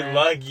nice. you're man.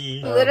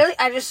 lucky. Literally,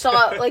 I just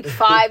saw like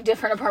 5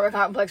 different apartment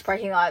complex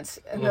parking lots,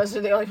 and those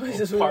are the only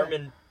places we went.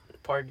 Apartment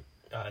park.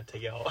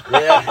 Take it all.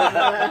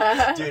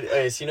 Yeah. Dude,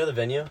 okay, so you know the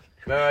venue?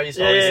 Remember how you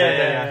saw Yeah, me stand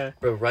there? yeah.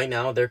 Bro, right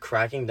now they're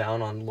cracking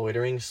down on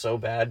loitering so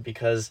bad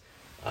because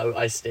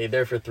I stayed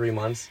there for 3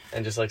 months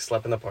and just like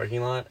slept in the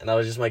parking lot, and that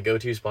was just my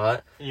go-to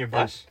spot. In your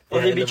bus. Will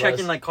Yeah, they in be the checking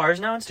bus. like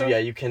cars now and stuff? Dude, yeah,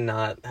 you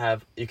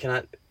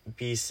cannot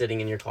be sitting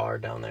in your car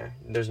down there.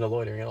 There's no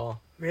loitering at all.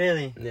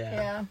 Really? Yeah.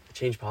 Yeah.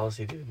 Change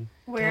policy, dude.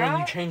 Where Dang,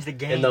 you at? changed the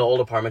game. In the old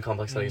apartment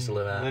complex that I used to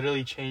live at.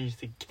 Literally changed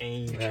the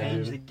game. Yeah,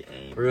 Changed dude. the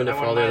game. Ruined it What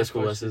for all am the I other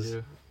school supposed to buses.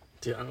 do?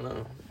 Dude, I don't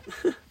know.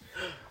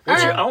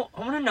 What's your, Uh, I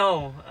want to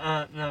know.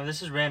 No,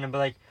 this is random, but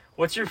like,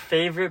 what's your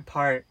favorite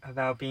part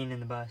about being in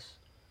the bus?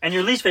 And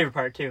your least favorite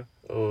part too.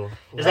 Oh.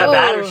 Is that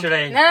bad or should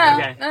I? No,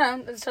 Okay.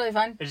 no, that's totally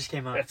fine. It just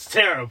came up. That's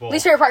terrible.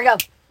 Least favorite part, go.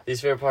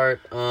 Least favorite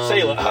part?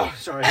 Sayla. Oh,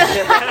 sorry.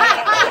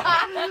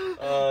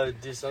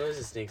 Dude, sometimes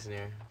it sneaks in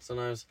here.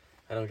 Sometimes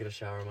I don't get a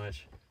shower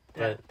much.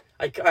 Yeah.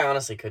 But I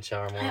honestly could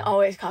shower more. I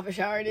always cop a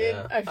shower, dude.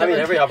 Yeah. feel I mean, like-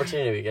 every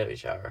opportunity we get, we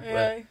shower.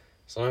 Yeah. But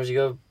sometimes you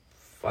go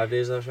 5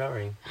 days without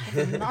showering.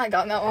 I've not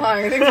gotten that long.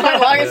 I think my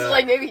longest Yeah. is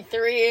like maybe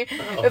 3.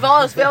 Oh. If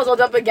all else fails, I'll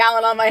dump a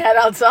gallon on my head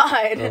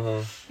outside.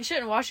 Uh-huh. You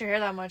shouldn't wash your hair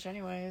that much,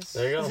 anyways.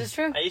 There you go. Is this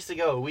true? I used to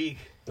go a week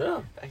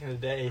Yeah. back in the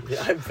day.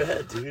 Yeah, I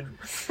bet, dude.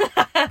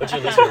 What's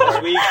your least favorite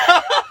part? Week.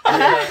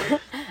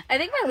 I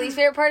think my least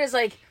favorite part is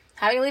like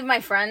having to leave my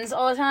friends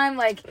all the time.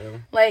 Like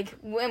Yeah.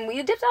 when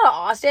we dipped out of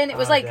Austin, it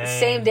was Oh, like the dang.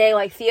 same day.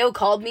 Like Theo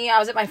called me. I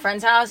was at my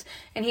friend's house,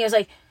 and he was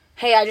like,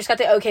 "Hey, I just got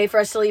the okay for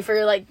us to leave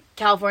for like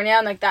California."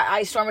 And like that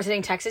ice storm was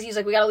hitting Texas. He's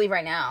like, "We gotta leave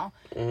right now."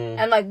 Mhm.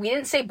 And like we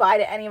didn't say bye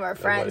to any of our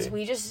friends.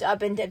 Nobody. We just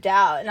up and dipped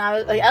out. And I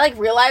was like, I like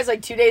realized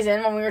like 2 days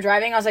in when we were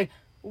driving, I was like,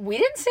 we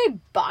didn't say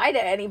bye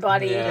to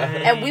anybody. Yeah.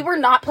 And we were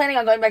not planning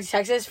on going back to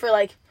Texas for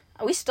like.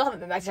 We still haven't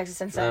been back to Texas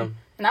since then. Yeah.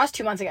 And that was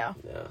 2 months ago.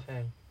 Yeah.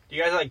 Dang. Do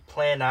you guys like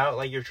plan out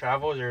like your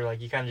travels, or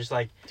like you kind of just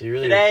like Do you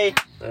really? today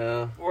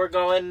Yeah. we're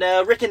going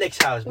Rick and Nick's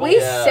house? We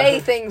Yeah. say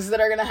things that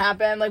are gonna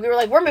happen. Like we were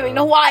like, we're moving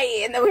to Yeah.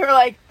 Hawaii, and then we were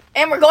like,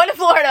 and we're going to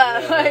Florida.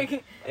 Yeah.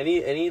 Like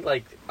Any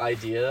like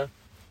idea?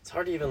 It's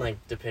hard to even like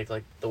depict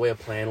like the way a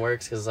plan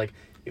works because like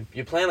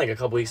you plan like a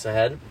couple weeks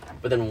ahead,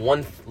 but then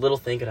one little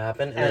thing could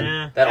happen, and then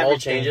Yeah. that all Everything.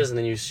 changes, and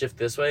then you shift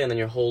this way, and then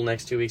your whole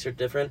next 2 weeks are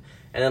different,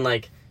 and then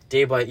like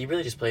you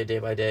really just play it day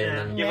by day, and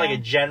then You have like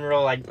a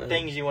general like Yeah.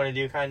 things you want to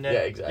do, kind of. yeah,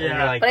 exactly. Yeah.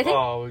 You're like, But I think-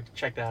 oh,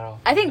 check that off.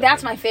 I think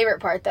that's my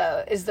favorite part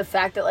though, is the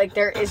fact that like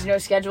there is no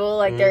schedule,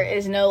 like there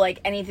is no like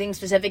anything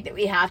specific that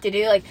we have to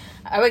do. Like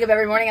I wake up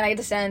every morning and I get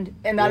to send,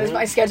 and that is Mhm.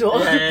 my schedule.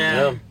 Yeah.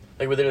 Yeah.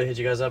 Like we literally hit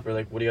you guys up. We're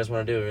like, "What do you guys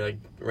want to do?" We're like,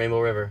 "Rainbow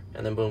River,"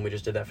 and then boom, we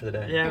just did that for the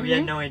day. Yeah, we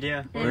had no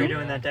idea what we were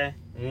doing that day.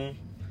 Mm-hmm.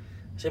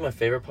 I say my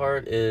favorite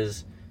part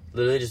is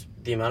literally just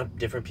the amount of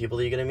different people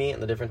that you're gonna meet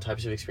and the different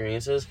types of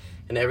experiences.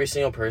 And every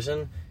single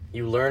person,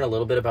 you learn a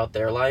little bit about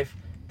their life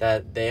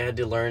that they had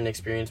to learn and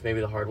experience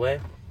maybe the hard way.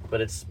 But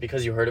it's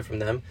because you heard it from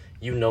them,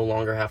 you no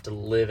longer have to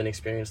live and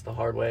experience the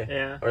hard way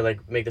Yeah. or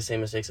like make the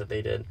same mistakes that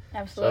they did.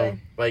 Absolutely. So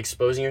by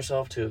exposing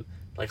yourself to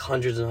like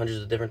hundreds and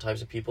hundreds of different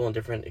types of people and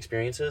different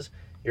experiences,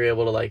 you're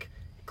able to like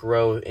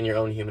grow in your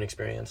own human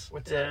experience.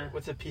 What's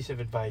a piece of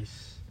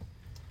advice?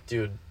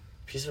 Dude,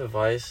 piece of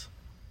advice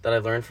that I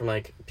learned from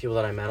like people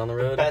that I met on the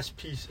The road. best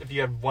piece, if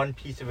you had one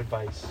piece of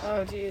advice.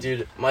 Oh, dude.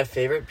 Dude, my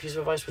favorite piece of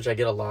advice, which I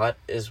get a lot,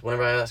 is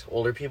whenever I ask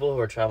older people who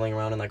are traveling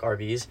around in like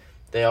RVs,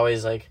 they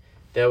always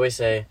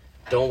say,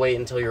 don't wait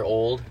until you're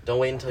old, don't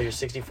wait until you're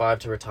 65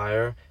 to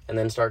retire and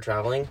then start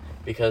traveling,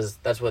 because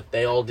that's what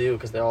they all do,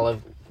 because they all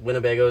have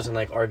Winnebagos and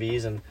like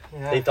RVs, and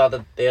Yeah. they thought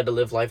that they had to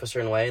live life a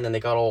certain way, and then they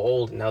got all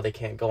old and now they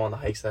can't go on the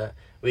hikes that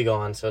we go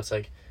on. So it's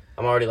like,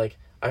 I'm already like,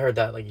 I heard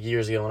that like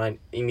years ago, and I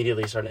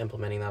immediately started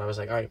implementing that. I was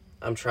like, all right,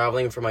 I'm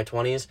traveling for my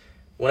 20s.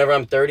 Whenever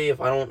I'm 30, if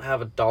I don't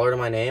have $1 to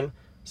my name,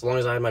 as long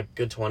as I have my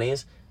good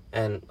 20s,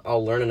 and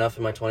I'll learn enough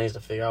in my 20s to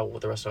figure out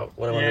what I want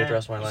to do with the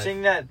rest of my You life.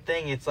 sing that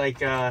thing, it's like,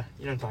 you know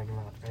what I'm talking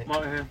about, right?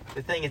 Well,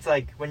 The thing, it's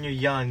like when you're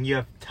young, you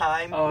have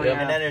time Oh, and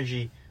yeah.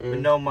 energy, but Mhm.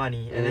 no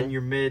money. And then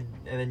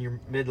Mhm. you're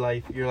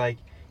midlife, you're like,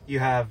 you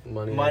have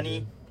Money,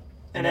 money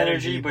and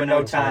energy, but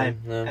no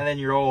time. Yeah. And then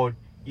you're old,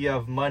 you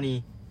have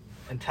money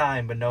and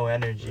time, but no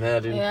energy. Yeah,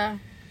 dude. Yeah.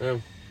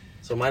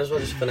 So might as well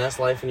just finesse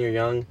life when you're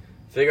young.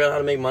 Figure out how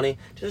to make money.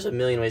 There's a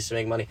million ways to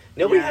make money.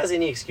 Nobody has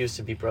any excuse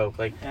to be broke.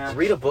 Like,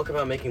 read a book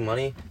about making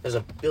money. There's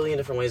a billion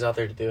different ways out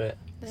there to do it.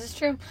 This is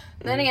true.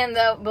 Then again,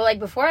 though, but like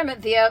before I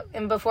met Theo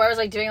and before I was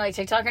like doing like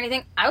TikTok or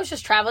anything, I was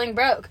just traveling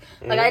broke.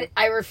 Like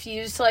I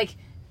refused to like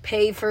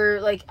pay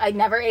for like I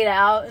never ate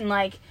out and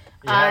like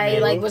I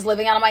like was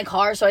living out of my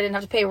car so I didn't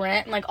have to pay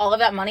rent and like all of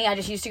that money I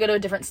just used to go to a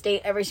different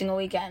state every single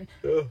weekend.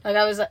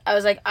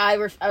 Like I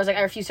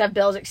refused to have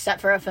bills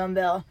except for a phone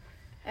bill.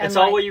 And It's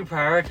like, all what you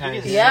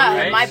prioritize. Yeah,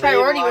 right? my Save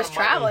priority a lot was of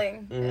money.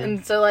 traveling. Mhm.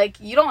 And so,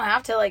 like, you don't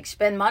have to, like,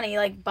 spend money.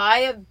 Like, buy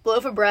a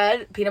loaf of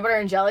bread, peanut butter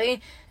and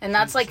jelly, and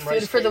that's, like, Some food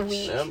rice for the cakes.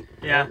 week. Yep.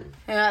 Yeah.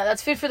 Yeah,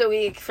 that's food for the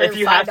week for If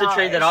you $5. have to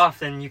trade that off,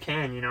 then you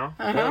can, you know?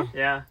 Uh-huh.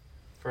 Yeah.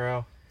 For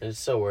real. It's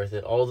so worth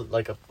it. All the,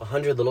 like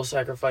 100 little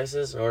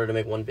sacrifices in order to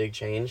make one big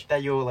change.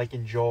 That you'll like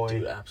enjoy.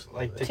 Dude, absolutely.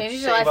 Like to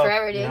Changes your save life up,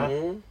 forever, dude. you know?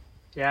 Mhm.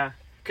 Yeah.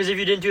 Because if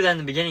you didn't do that in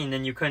the beginning,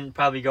 then you couldn't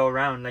probably go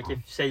around. Like, if,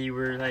 say, you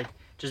were, like,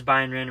 just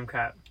buying random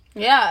crap.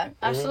 Yeah,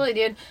 absolutely,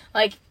 dude.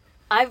 Like,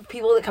 I have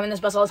people that come in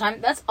this bus all the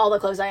time. That's all the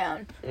clothes I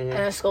own in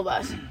a school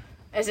bus.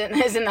 Is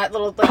in that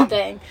little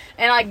thing.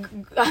 And,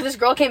 like, this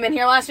girl came in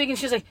here last week, and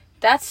she was like,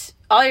 that's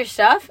all your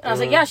stuff? And I was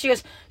like, yeah. She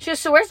goes,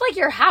 so where's, like,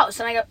 your house?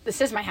 And I go, this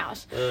is my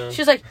house.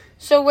 She was like,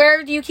 so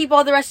where do you keep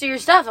all the rest of your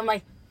stuff? I'm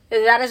like,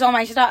 that is all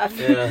my stuff.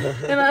 Yeah.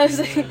 And I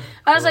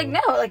was like,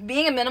 no, like,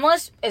 being a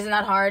minimalist isn't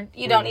that hard.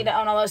 You don't need to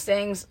own all those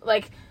things.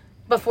 Like,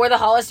 before the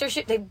Hollister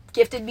shoe, they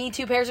gifted me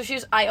 2 pairs of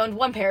shoes. I owned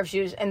 1 pair of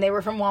shoes, and they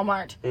were from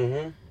Walmart.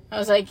 Mhm. I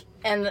was like,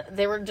 and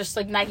they were just,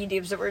 like, Nike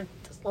dupes that were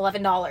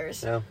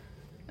 $11. Yeah.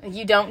 Like,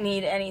 you don't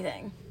need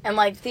anything. And,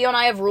 like, Theo and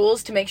I have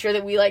rules to make sure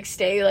that we, like,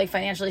 stay, like,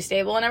 financially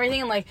stable and everything.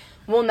 And, like,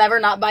 we'll never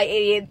not buy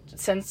 88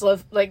 cents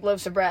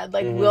loaves of bread.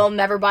 Like, we'll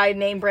never buy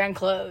name brand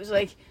clothes.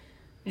 Like,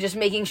 just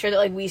making sure that,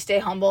 like, we stay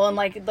humble and,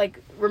 like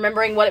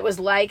remembering what it was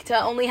like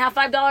to only have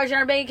 $5 in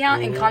our bank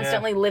account and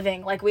constantly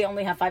living like we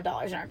only have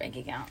 $5 in our bank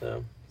account. Yeah.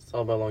 It's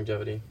all about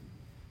longevity.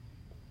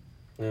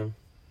 Yeah.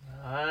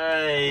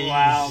 Nice.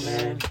 Wow,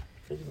 man.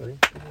 Thank you, buddy.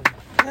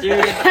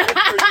 Dude, For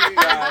you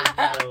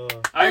guys, bro.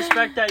 I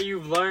respect that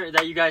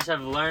you guys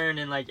have learned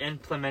and, like,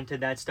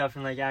 implemented that stuff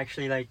and, like,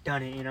 actually, like,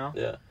 done it, you know?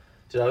 Yeah.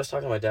 Dude, I was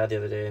talking to my dad the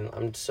other day, and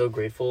I'm so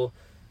grateful.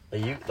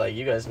 Like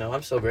you guys know,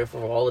 I'm so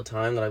grateful for all the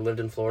time that I lived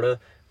in Florida,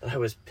 that I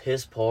was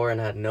piss poor and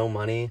had no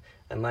money.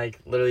 And, like,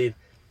 literally,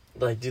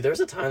 like, dude, there was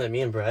a time that me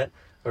and Brett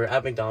were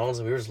at McDonald's,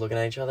 and we were just looking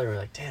at each other, and we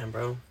were like, damn,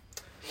 bro,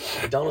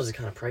 McDonald's is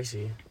kind of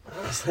pricey.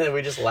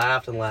 We just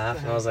laughed and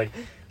laughed, and I was like,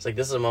 it's like,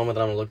 this is a moment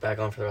that I'm going to look back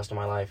on for the rest of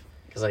my life.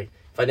 Because, like,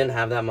 if I didn't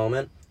have that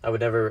moment, I would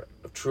never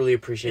truly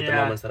appreciate the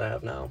moments that I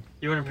have now.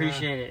 You wouldn't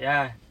appreciate it,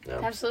 yeah.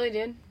 Absolutely,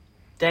 dude.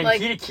 Then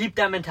Like- you need to keep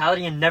that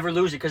mentality and never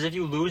lose it, because if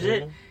you lose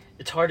it, Mhm.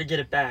 it's hard to get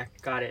it back.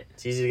 Got it.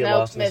 It's easy to get Nope,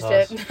 lost in the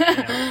missed sauce.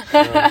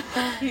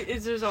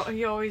 it.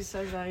 He always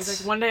says that.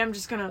 He's like, one day I'm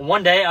just gonna.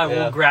 One day I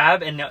Yeah. will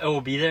grab and it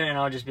will be there, and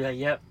I'll just be like,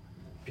 yep.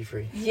 Be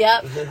free.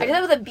 Yep. I did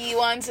that with a bee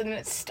once, and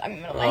it stung in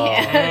the middle of my Oh.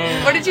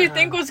 hand. What did you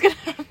think was gonna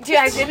happen? Dude,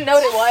 I didn't know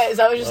what it was.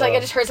 I was just like, I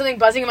just heard something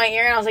buzzing in my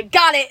ear, and I was like,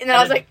 got it. And then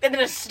I was like, and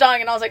then it stung,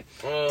 and I was like,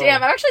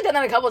 damn. I've actually done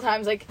that a couple of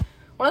times. Like,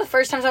 one of the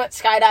first times I went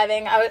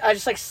skydiving, I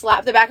just like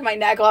slapped the back of my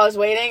neck while I was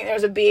waiting, and there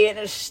was a bee, and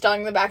it just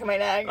stung the back of my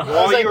neck. I was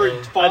While like, you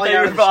were falling you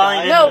out were of the falling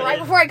sky? in. no, right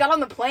before I got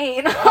on the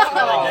plane. Like,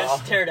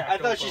 that's pterodactyl. I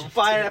thought she's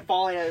falling.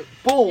 falling out.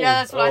 Boom. Yeah,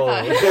 that's what I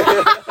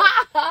thought.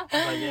 Oh. Like,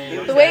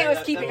 yeah, The way it was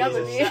keeping up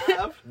with me.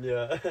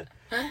 Yeah.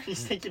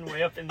 he's thinking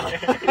way up in the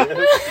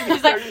air.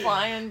 He's like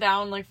flying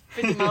down like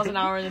 50 miles an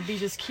hour, and the bee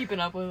just keeping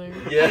up with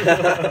her.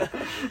 Yeah.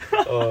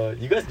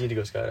 You guys need to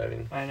go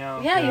skydiving. I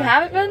know. Yeah, you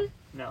haven't been?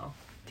 No.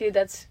 Dude,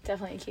 that's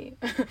definitely key.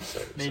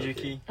 Major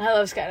key. I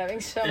love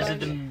skydiving so Is much. it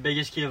the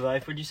biggest key of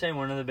life, would you say?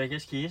 One of the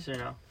biggest keys, or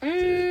no?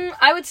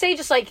 I would say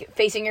just like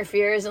facing your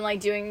fears and like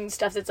doing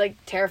stuff that's like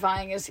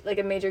terrifying is like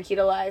a major key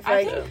to life.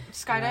 I Like, think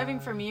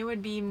skydiving for me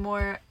would be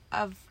more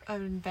of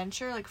an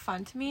adventure, like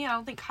fun to me. I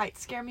don't think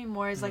heights scare me.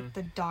 More as like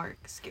the dark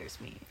scares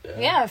me.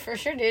 yeah, for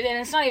sure, dude. And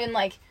it's not even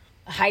like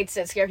heights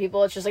that scare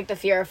people. It's just like the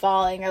fear of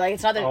falling, or like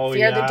it's not the Oh,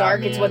 fear of the yeah,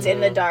 dark. It's what's in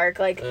the man. dark.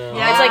 Like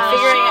Yeah. it's like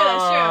figuring Yeah, out.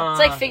 that's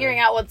true. It's like figuring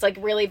out what's like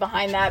really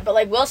behind that. But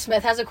like Will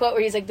Smith has a quote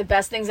where he's like, the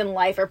best things in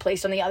life are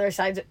placed on the other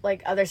side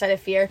of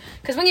fear.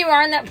 Because when you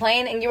are in that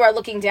plane and you are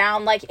looking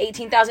down like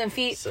 18,000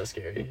 feet, So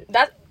scary.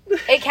 that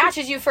it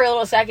catches you for a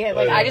little second.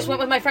 Like, Oh, yeah. I just went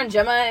with my friend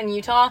Gemma in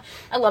Utah.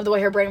 I love the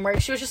way her brain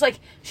works. She was just like,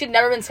 she'd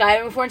never been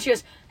skydiving before, and she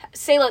goes,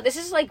 Sayla, this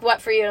is like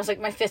what for you? And I was like,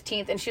 my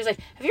 15th. And she was like,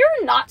 have you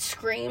ever not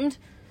screamed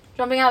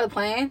jumping out of the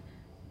plane?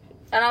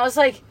 And I was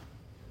like,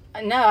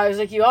 no. I was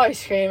like, you always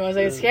scream. I was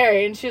like, it's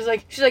scary. And she's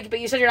like, but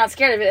you said you're not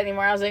scared of it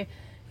anymore. I was like,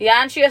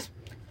 yeah. And she goes,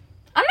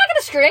 I'm not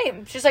gonna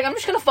scream. She's like, I'm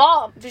just gonna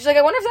fall. She's like,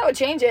 I wonder if that would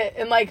change it.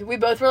 And like, we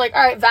both were like,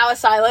 all right, vow of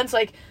silence.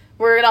 Like,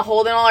 we're gonna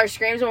hold in all our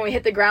screams. When we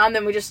hit the ground,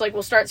 then we just like,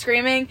 we'll start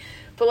screaming.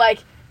 But like,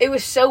 it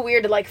was so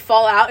weird to like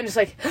fall out and just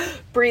like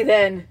breathe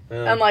in.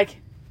 Yeah. And like,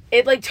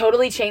 it like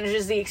totally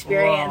changes the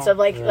experience of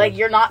like, like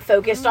you're not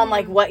focused on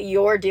like what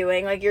you're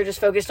doing. Like, you're just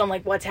focused on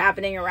like what's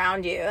happening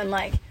around you. And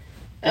like,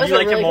 Did you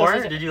like it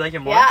more? Did you like it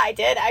more? Yeah, I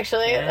did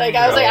actually. Yeah. Like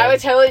I was like, I would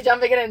totally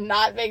jump again and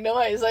not make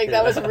noise. Like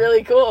that was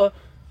really cool.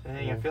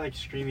 Dang, I feel like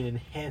streaming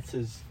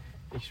enhances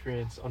the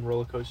experience on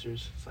roller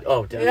coasters. It's like,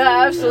 Oh, definitely.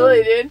 Yeah,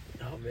 absolutely, dude.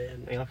 Oh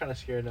man. dang, I'm kind of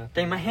scared now.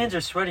 Dang, my hands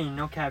are sweaty.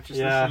 No cap, just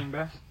Yeah. listening,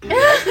 bro.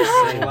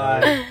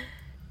 Lie.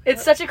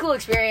 It's such a cool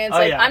experience. Oh,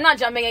 Like yeah. I'm not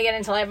jumping again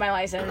until I have my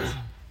license.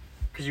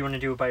 Because you want to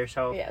do it by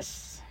yourself.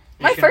 Yes.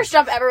 You My should- first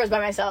jump ever was by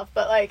myself,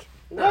 but like,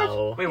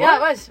 No. Wait, yeah, it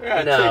what? was.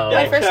 Yeah, No. take My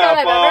that first cap time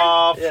I've ever-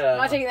 off. I'm Yeah.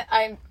 not taking that.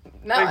 I'm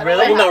no. Wait, I don't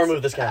really? know We'll my not house.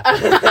 remove this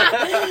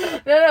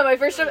cap. No, my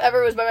first jump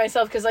ever was by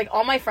myself because like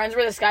all my friends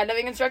were the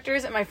skydiving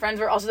instructors and my friends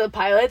were also the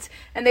pilots,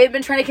 and they had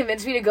been trying to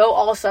convince me to go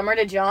all summer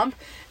to jump,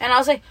 and I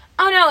was like,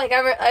 oh no, like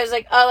I was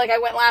like, oh, like I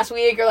went last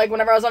week, or like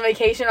whenever I was on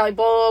vacation, or like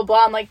blah blah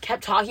blah, and like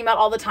kept talking about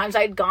all the times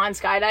I had gone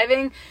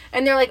skydiving,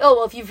 and they're like, oh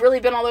well, if you've really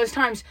been all those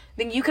times,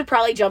 then you could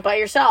probably jump by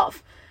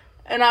yourself,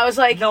 and I was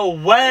like, No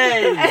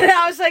way! and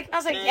I was like,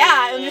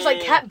 yeah, and just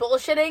like kept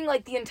bullshitting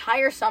like the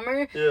entire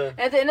summer. Yeah. And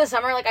at the end of the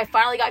summer, like I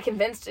finally got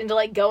convinced into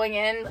like going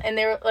in, and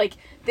they were like,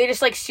 they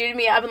just like suited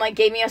me up and like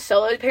gave me a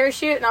solo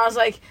parachute, and I was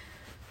like,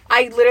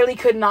 I literally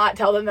could not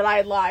tell them that I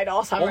had lied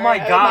all summer. Oh my I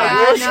was, God.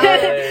 like,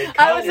 Yeah, bullshit.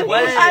 no.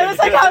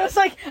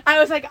 I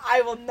was like,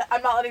 I will.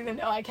 I'm not letting them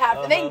know I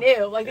capped. And they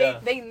knew, like Yeah.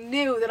 they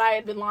knew that I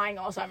had been lying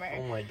all summer.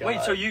 Oh my god.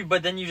 Wait, so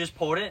but then you just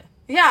pulled it?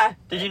 Yeah.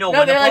 Did you know No,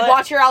 when to they're pull like, it?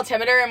 watch your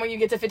altimeter, and when you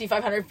get to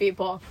 5,500 feet,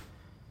 pull.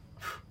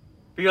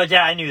 But you're like,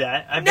 yeah, I knew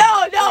that. I've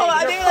No, been- they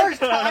were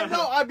like, I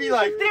know, I'd be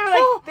like,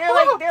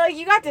 they're like,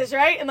 you got this,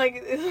 right? And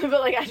like,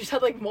 but like, I just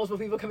had like multiple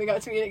people coming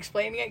up to me and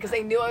explaining it because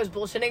they knew I was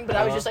bullshitting, but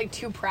I was just like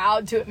too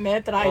proud to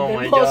admit that I had Oh been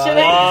my bullshitting.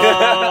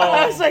 God.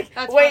 I was like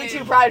That's way funny.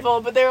 too prideful,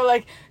 but they're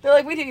like,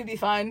 we think you'd be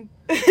fine.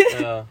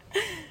 Yeah.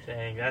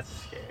 dang, that's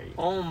scary.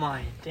 Oh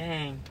my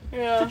dang.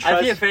 Yeah.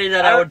 I'd be afraid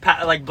that I would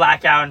like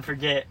black out and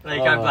forget.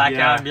 Like I'd Oh, black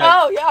yeah. out and be like,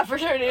 Oh yeah, for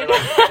sure, dude.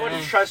 I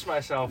wouldn't trust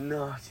myself.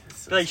 No.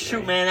 it's so be like,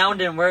 scary. shoot, man, that one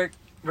didn't work.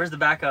 Where's the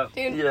backup?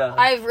 Dude, Yeah.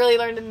 I've really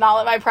learned to not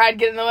let my pride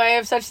get in the way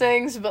of such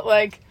things, but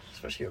like,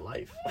 Especially your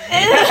life.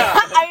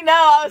 I know.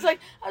 I was like,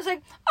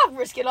 I'll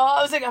risk it all.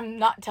 I was like, I'm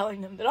not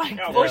telling them that I'm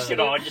I'll Yeah. risk it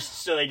all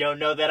just so they don't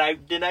know that I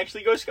didn't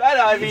actually go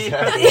skydiving.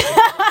 Exactly.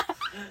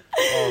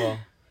 Oh.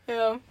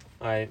 Yeah.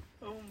 Alright.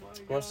 Oh my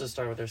Who wants to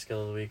start with their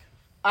skill of the week?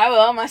 I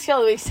will. My skill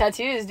of the week's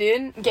tattoos,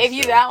 dude. Gave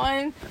you that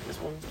one. This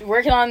one?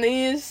 Working on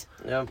these.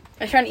 Yep.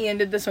 My friend Ian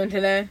did this one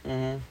today.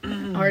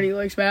 Mm-hmm. Already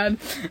looks bad.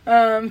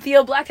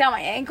 Theo blacked out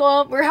my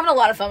ankle. We're having a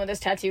lot of fun with this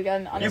tattoo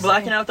gun. Honestly. You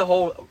blacking out the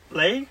whole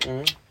leg?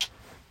 Mm-hmm.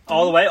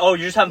 All the way? Oh,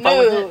 you're just having fun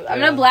with No, it? I'm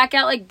Yeah. gonna black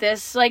out like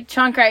this like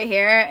chunk right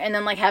here, and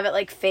then like have it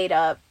like fade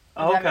up.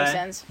 If that makes Okay.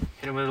 sense.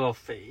 Hit him with a little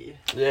fade.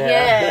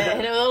 Yeah,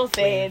 hit a little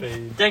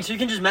fade. Dang, so you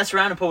can just mess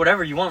around and put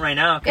whatever you want right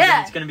now. Cause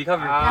Yeah. it's gonna be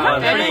covered. Ah, Oh,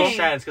 that pretty makes cool.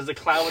 sense because the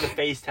clown with the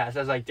face tats. I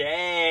was like,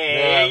 dang,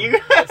 Yeah, you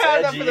guys that's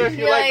had that edgy. for the rest of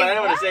your You're life, but I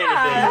like, didn't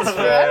want to say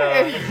 "Wow,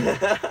 anything.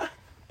 that's Yeah.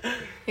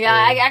 Yeah,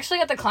 I actually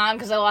got the clown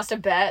because I lost a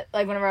bet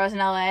like whenever I was in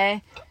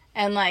LA,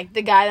 and like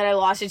the guy that I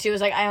lost it to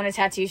was like, I own a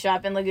tattoo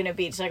shop in Laguna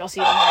Beach. Like I'll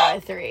see you tomorrow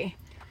at 3,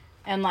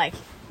 and like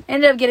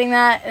ended up getting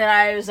that, and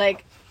I was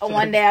like,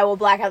 one day I will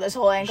black out this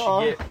whole You should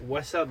ankle. get,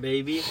 what's up,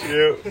 baby?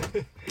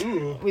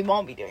 We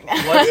won't be doing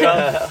that. What's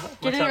up?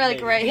 Get What's it up, like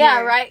baby? right Yeah,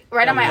 here.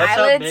 right on my What's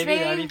eyelids, up, baby?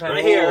 maybe. That'd be fine.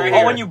 Right here, right Oh,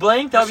 here. when you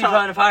blink, that'll be What's up?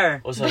 fine to fire.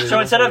 What's up, So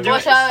instead of doing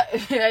What's up?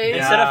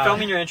 Instead of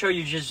filming your intro,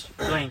 you just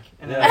blink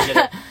and then I get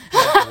it.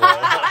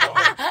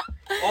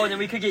 Oh, and then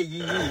we could get Yee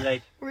Yee,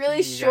 like really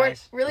You short,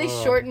 guys. really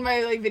Oh. shorten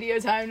my like video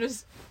time.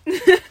 Just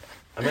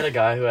I met a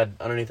guy who had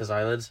underneath his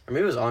eyelids, or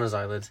maybe it was on his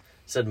eyelids,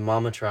 said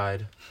 "Mama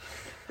tried."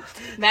 I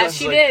that was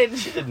she like, did.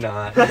 She did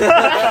not.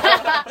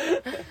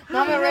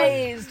 Mama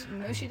raised.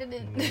 No, she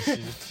didn't.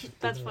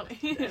 That's funny.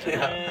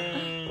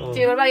 Yeah.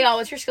 Dude, what about y'all?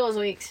 What's your skills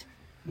weeks?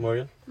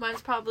 Morgan.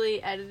 Mine's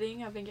probably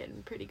editing. I've been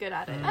getting pretty good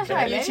at it. That's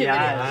right, YouTube baby.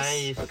 videos.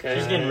 Nice. Okay.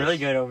 she's getting really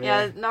good over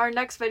Yeah, there. our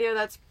next video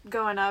that's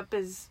going up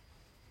is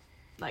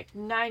like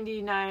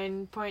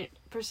 99%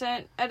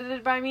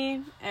 edited by me,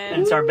 And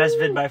and it's our best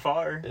vid by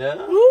far. Yeah.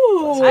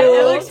 Ooh.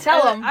 it looks.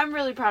 Tell 'em. I'm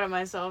really proud of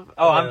myself.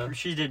 Oh, Yeah.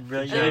 she did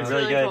really, It she did looks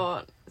really really good.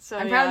 cool. So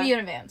I'm proud of you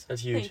in advance.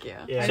 That's huge. Thank you.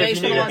 Yeah, I So know if you you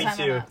spent need a to lot me of time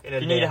too. on that.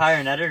 In You need to hire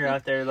an editor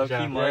out there, low key,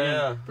 Yeah. Morgan.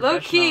 Yeah. Low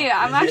key,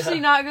 I'm actually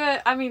not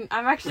good. I mean,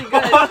 I'm actually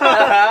good.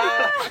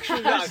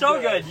 You're so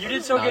good. You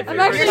did so Not good. good. I'm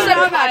actually You're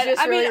so so bad. just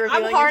I mean, really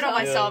I'm revealing hard on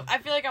yourself. myself. I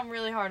feel like I'm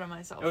really hard on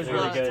myself. It was a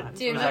really lot of good. times.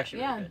 It Dude, was actually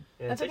yeah. really good.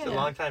 Yeah, it That's takes okay, a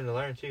yeah. long time to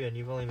learn too, and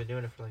you've only been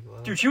doing it for like a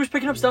while. Dude, she was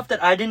picking up stuff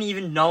that I didn't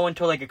even know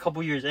until like a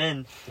couple years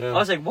in. Yeah. I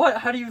was like, what?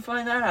 How do you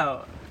find that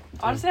out?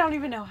 Honestly, I don't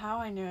even know how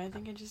I knew. I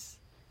think I just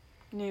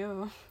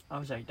knew. I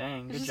was like,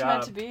 dang, It's good just job.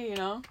 meant to be, you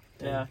know?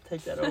 Yeah,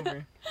 take that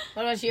over.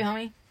 What about you,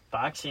 homie?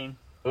 Boxing.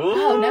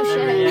 Oh, no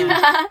shit.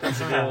 Yeah.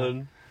 That's a good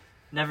one.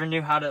 Never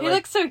knew how to He like,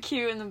 looks so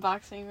cute in the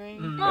boxing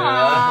ring.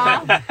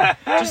 Aw.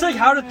 just like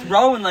how to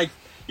throw and like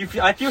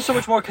I feel so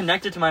much more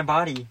connected to my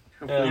body.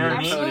 Yeah. You know what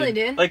I mean? Absolutely,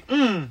 dude. Like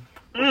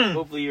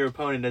Hopefully your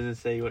opponent doesn't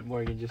say what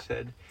Morgan just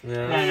said.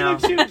 Yeah. I know.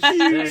 Too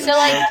cute. So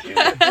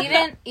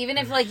like, even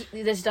if like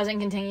this doesn't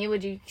continue,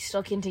 would you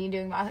still continue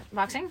doing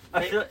boxing?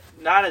 I feel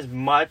not as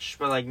much,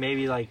 but like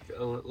maybe like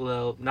a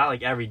little, not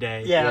like every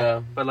day.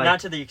 Yeah. But like Not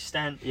to the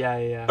extent.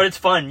 yeah. But it's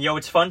fun.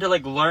 It's fun to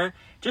like learn.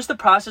 Just the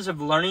process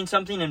of learning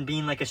something and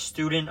being like a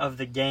student of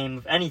the game,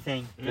 of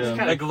anything. Yeah.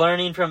 Like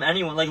learning from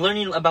anyone. Like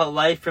learning about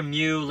life from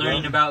you.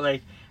 Learning about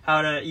like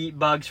how to eat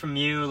bugs from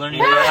you. Learning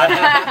about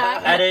how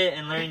to edit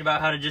and learning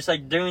about how to just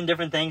like doing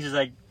different things is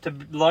like to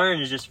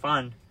learn is just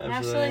fun.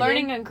 Absolutely.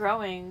 Learning and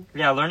growing.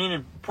 Yeah, learning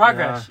and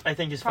progress I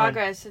think is fun.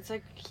 Progress. It's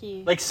like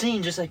key. Like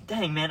seeing just like,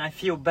 dang man, I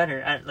feel better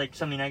at like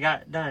something I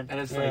got done. And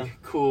it's Yeah.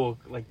 like cool,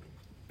 like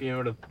being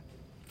able to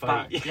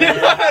fight.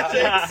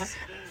 Yeah.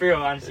 For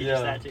real, honestly,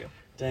 just Yeah. that too.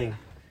 Dang.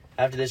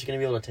 After this, you're gonna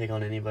be able to take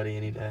on anybody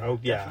any day. Oh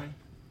yeah. Definitely.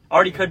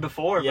 Already could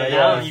before, Yeah, but yeah,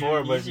 now before,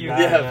 even but easier. now-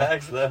 Yeah, yeah.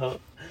 facts though.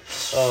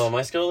 Oh,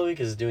 my skill of the week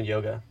is doing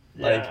yoga.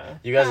 Like, Yeah.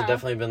 you guys Huh. have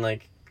definitely been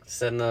like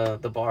setting the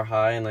bar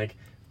high and like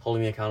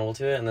holding me accountable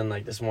to it. And then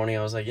like this morning,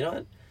 I was like, you know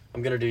what?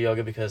 I'm gonna do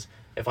yoga because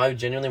if I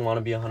genuinely want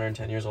to be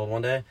 110 years old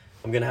one day,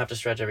 I'm gonna have to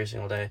stretch every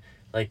single day.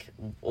 Like,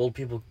 old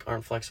people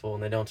aren't flexible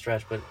and they don't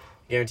stretch, but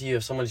I guarantee you,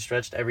 if someone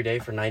stretched every day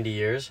for 90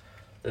 years,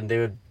 then they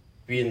would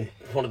be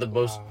one of the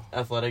most Wow.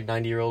 athletic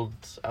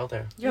 90-year-olds out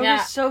there. Yoga's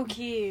Yeah. so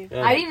key.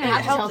 Yeah. I didn't even It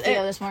have to tell helps-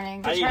 Theo it- this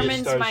morning. I need to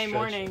Determines start my stretching.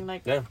 morning.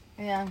 Like Yeah.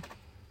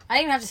 I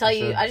didn't even have to tell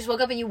you. Sure. I just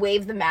woke up and you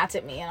waved the mats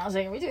at me, and I was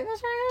like, "Are we doing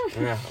this right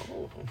now?" Yeah.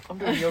 I'm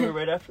doing yoga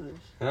right after this.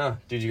 Yeah.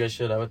 Dude, you guys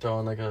should. I would throw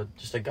on like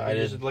just a You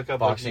guided just look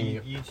up boxing.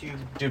 like, YouTube.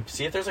 Dude,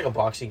 see if there's like a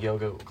boxing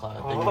yoga class.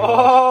 that you can go.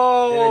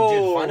 Oh, Yeah,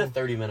 dude, find a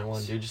 30-minute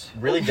one, dude. Just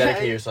really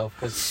dedicate yourself,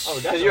 because Oh,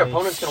 your definitely.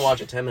 opponent's gonna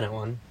watch a 10-minute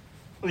one.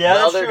 Yeah, The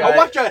that's other true. guy- I'll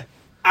watch a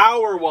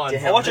hour one.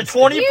 Damn. I watch a That's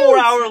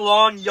 24-hour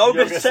long yoga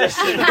Yoga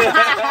session.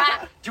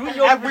 Doing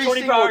yoga Every for 24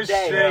 single hours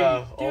day. straight.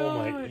 Oh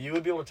my, Dude. you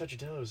would be able to touch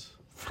your toes.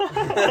 It's a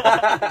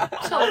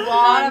Not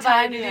long a bad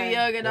time to do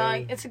idea. yoga, dog.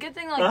 Yeah. It's a good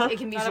thing, like Huh? it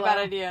can be not a slow. bad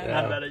idea. Yeah.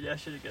 Not a bad idea.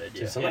 Actually, a good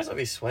idea. Dude, sometimes I'll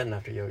be sweating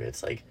after yoga.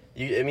 It's like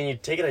you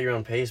take it at your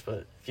own pace,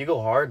 but if you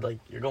go hard, like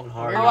you're going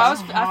hard. Oh, You're I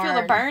feel the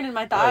hard. burn in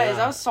my thighs.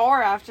 yeah. I was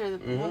sore after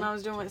Mhm. when I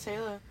was doing with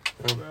Sailor.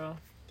 Bro.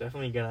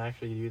 Definitely gonna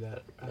actually do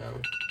that. Yeah.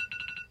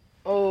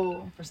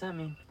 Oh, What's that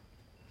mean?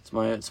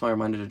 It's my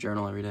reminder to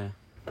journal every day.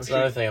 That's Okay.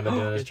 another thing I've been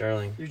doing is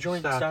journaling. Your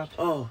joint Stop. stopped.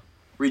 Oh,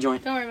 rejoin.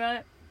 don't worry about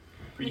it.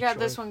 You got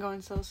this one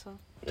going still, so.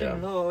 Yeah.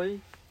 Hello.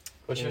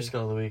 What's your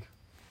skill of the week?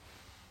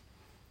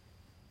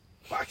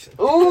 Boxing.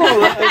 Ooh,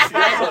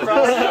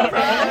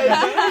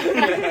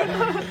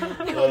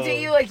 He looked at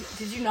you like,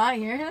 did you not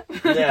hear him?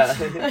 Yeah.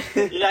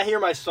 Did not hear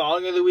my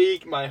song of the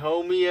week, my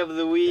homie of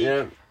the week,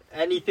 Yeah.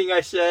 anything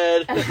I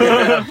said.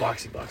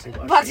 Boxing. Boxing.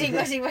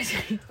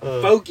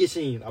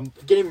 Focusing. I'm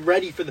getting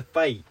ready for the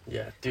fight.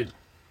 Yeah, dude.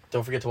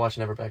 Don't forget to watch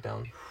Never Back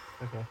Down.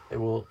 Okay. It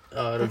will.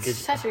 It'll It's get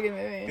such a good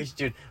movie.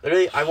 Dude,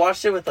 literally, I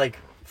watched it with like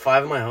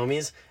 5 of my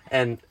homies,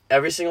 and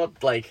every single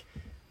like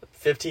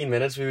 15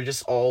 minutes, we would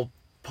just all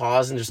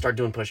pause and just start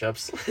doing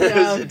push-ups.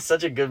 Yeah. It's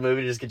such a good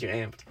movie to just get you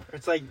amped.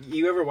 It's like,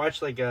 you ever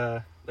watch like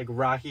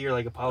Rocky or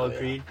like Apollo Oh, yeah.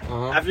 Creed?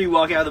 Uh-huh. After you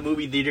walk out of the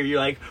movie theater, you're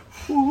like,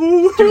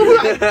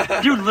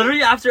 Dude,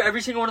 literally after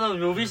every single one of those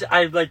movies,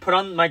 I like put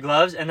on my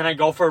gloves and then I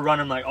go for a run.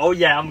 I'm like, oh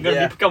yeah, I'm gonna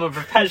Yeah. become a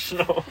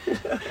professional.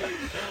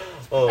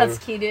 Oh, That's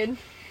key, dude.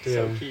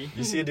 so damn. key.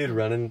 You see a dude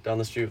running down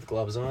the street with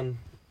gloves on?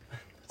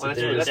 Well, that's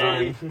dangerous what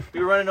movie. we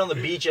were running on the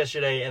beach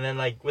yesterday, and then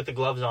like with the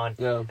gloves on,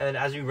 Yeah. and then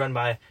as we run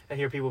by, I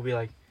hear people be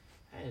like,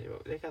 "Hey,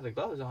 they got the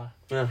gloves on,"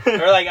 Yeah.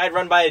 or like I'd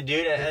run by a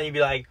dude, and he'd be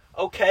like,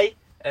 "Okay,"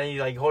 and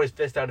he'd like hold his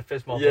fist out to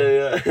fist bump him.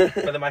 Yeah.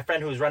 But then my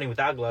friend who was running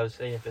without gloves,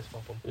 they didn't fist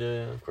bump him.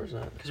 Yeah, of course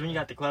not. Because when you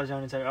got the gloves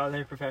on, it's like, oh,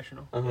 they're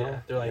professional. Uh-huh. Yeah,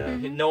 they're like,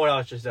 Yeah. no one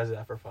else just does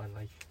that for fun.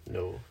 Like,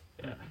 No.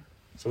 Yeah.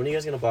 So when are you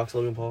guys gonna box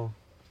Logan Paul?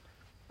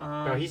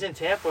 bro, he's in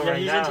Tampa yeah, right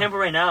he's now. in Tampa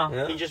right now.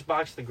 Yeah. He just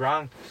boxed the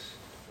Gronk,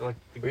 like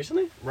the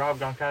Recently? Rob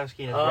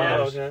Gronkowski and his Oh,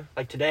 brothers. okay.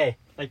 Like today.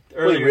 Like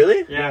earlier. Wait,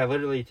 really? Yeah,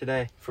 literally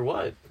today. For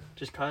what?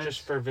 Just cause.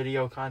 Just for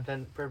video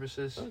content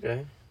purposes.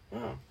 Okay.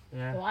 Wow.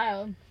 Yeah.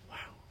 Wild.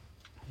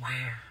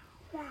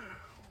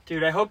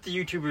 Dude, I hope the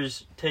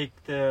YouTubers take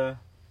the.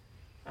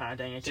 Ah,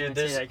 dang, I Dude, can't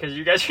there's- say that because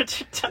you guys are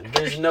TikTokers.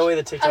 There's no way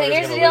the TikTokers Okay, are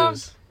here's the gonna deal.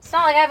 lose. It's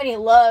not like I have any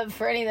love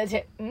for any of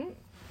the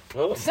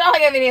Oh. It's not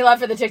like I have any love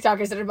for the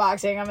TikTokers that are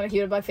boxing. I'm gonna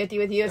keep it $150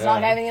 with you. It's not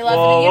like I have any love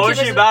Whoa, for what the was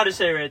she YouTubers. about to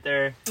say right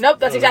there? Nope,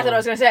 that's exactly what I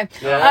was gonna say.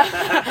 Yeah.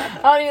 I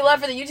don't have any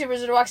love for the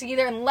YouTubers that are boxing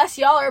either, unless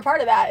y'all are a part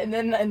of that. And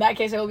then in that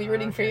case, I will be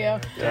rooting for you.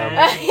 Okay. Yeah.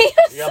 Damn.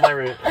 You got my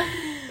root.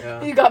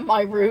 Yeah. You got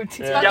my root.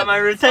 Yeah. You got my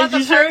root. It's not Thank you,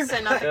 the sir.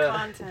 person, not the Yeah.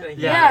 content.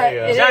 Yeah, there you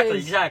go. it Exactly,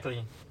 is.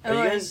 exactly. Are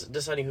you guys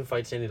deciding who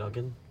fights Sandy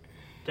Duncan?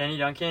 Danny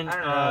Duncan, I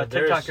don't know.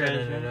 They're TikToker.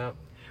 setting it up.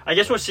 I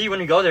guess we'll see when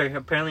we go there.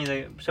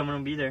 Apparently, someone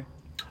will be there.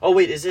 Oh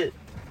wait, is it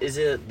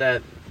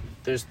that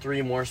there's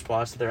 3 more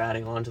spots that they're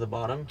adding on to the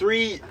bottom?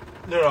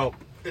 No.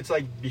 It's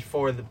like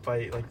before the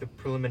fight, like the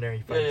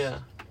preliminary fights. Yeah.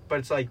 But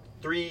it's like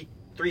three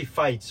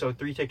fights, so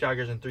 3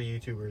 TikTokers and 3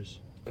 YouTubers.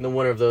 And the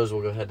winner of those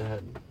will go head to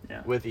head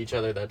Yeah. with each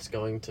other. That's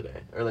going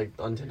today or like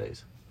on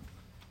today's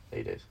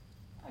 8 days.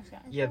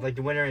 Yeah, like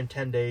the winner in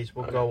 10 days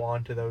will Okay. go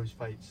on to those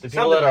fights. The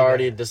people Something that are like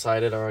already that.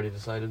 decided are already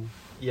decided.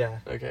 Yeah.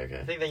 Okay, I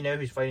okay. think they know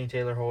who's fighting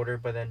Taylor Holder,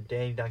 but then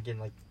Danny Duncan,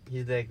 like,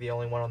 he's like the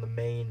only one on the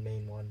main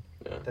one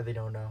Yeah. that they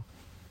don't know.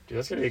 Dude,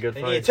 that's gonna be a good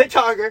They need a fight.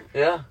 TikToker.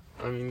 Yeah,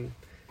 I mean,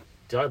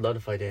 dude, I'd love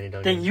to fight Danny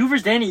Duncan. Dang, you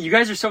versus Danny, you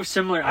guys are so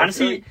similar.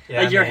 Honestly,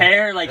 Yeah, like your man.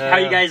 hair, like how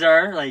you guys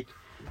are, like.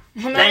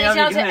 I'm gonna Dang, reach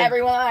that'd out be to good.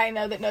 everyone I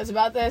know that knows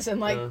about this and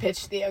like Yeah. pitch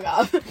Theo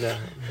Goff. Yeah,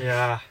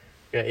 Yeah.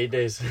 yeah, 8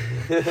 days.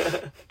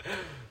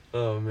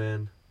 Oh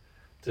man,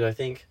 dude, I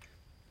think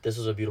this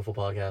was a beautiful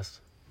podcast.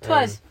 It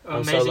was. And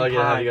I'm so Amazing lucky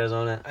to have pod. you guys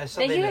on it.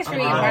 Thank you guys for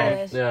being a part of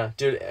this. Yeah,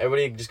 dude,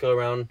 everybody just go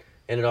around,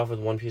 end it off with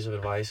one piece of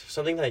advice,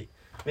 something that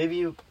maybe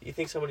you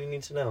think somebody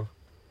needs to know.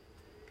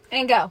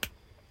 And go.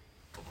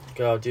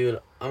 Go, dude.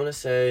 I'm gonna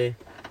say,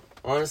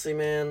 honestly,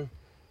 man,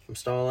 I'm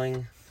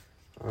stalling.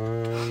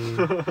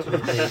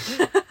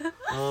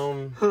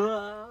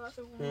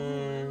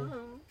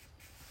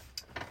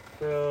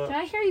 Can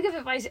I hear you give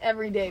advice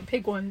every day?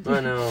 Pick one. I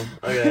know.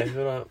 Okay,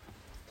 hold up.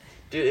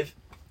 Dude, if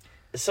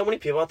so many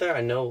people out there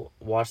I know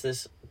watch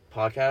this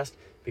podcast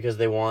because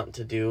they want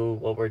to do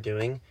what we're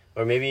doing,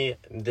 or maybe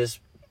this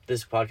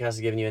podcast is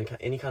giving you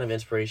any kind of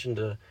inspiration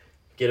to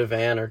get a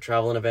van or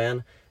travel in a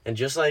van. And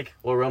just like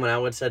what Roman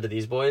Atwood said to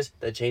these boys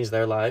that changed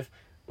their life,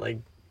 like,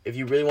 if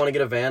you really want to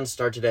get a van,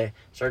 start today.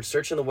 Start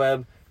searching the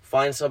web,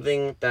 find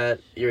something that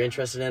you're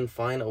interested in,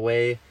 find a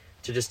way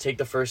to just take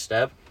the first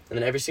step, and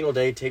then every single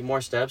day take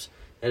more steps,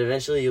 and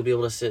eventually you'll be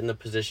able to sit in the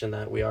position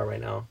that we are right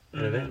now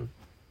in a van.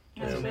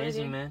 That's Yeah.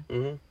 amazing, man.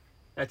 Mm-hmm.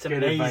 That's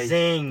Good advice.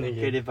 amazing. Thank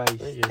you. Good advice.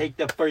 Thank you. Take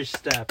the first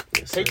step.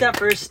 Yes, Take sir. that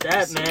first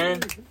step, man.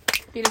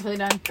 Beautifully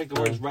done. Took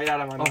the words right out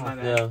of my Oh, mouth. my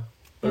bad. Yeah.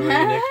 What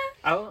about you, Nick?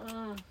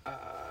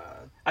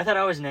 I thought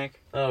I was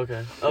Nick. Oh,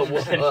 okay. Oh,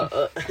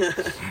 well,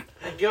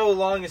 Go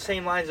along the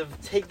same lines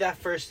of take that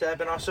first step,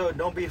 and also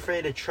don't be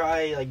afraid to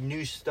try like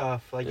new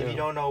stuff. Like if Yeah. you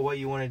don't know what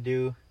you want to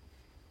do,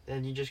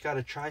 then you just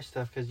gotta try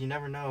stuff because you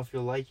never know if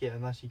you'll like it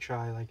unless you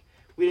try. Like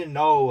we didn't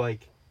know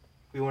like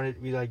we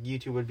like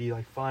YouTube would be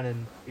like fun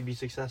and we'd be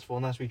successful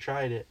unless we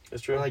tried it.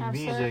 it's Or true. like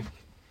Absolutely. music,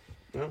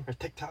 Yeah. or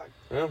TikTok,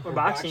 Yeah. Or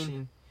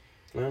boxing.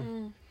 Yeah.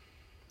 Mm.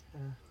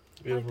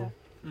 Beautiful.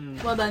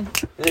 Well done.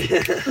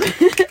 Yes,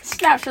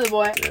 Snaps for the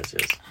boy. yes.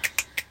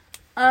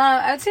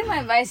 I would say my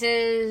advice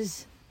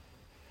is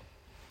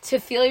to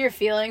feel your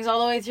feelings all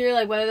the way through,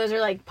 like whether those are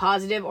like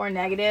positive or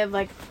negative.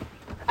 Like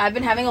I've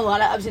been having a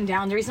lot of ups and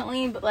downs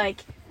recently, but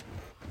like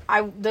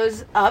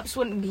those ups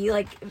wouldn't be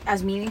like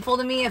as meaningful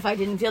to me if I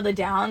didn't feel the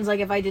downs. Like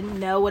if I didn't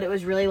know what it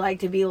was really like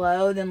to be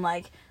low, then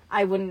like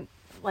I wouldn't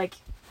like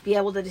be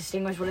able to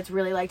distinguish what it's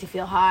really like to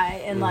feel high.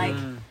 And like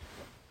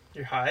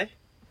You're high.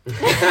 not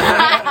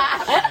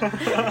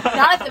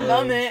at the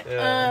moment.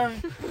 Yeah.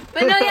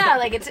 But no, yeah,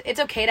 like it's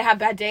okay to have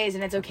bad days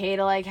and it's okay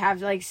to like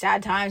have like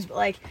sad times, but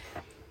like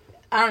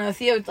I don't know,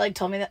 Theo like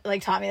told me that,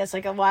 like taught me this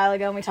like a while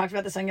ago, and we talked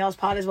about this on y'all's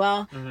pod as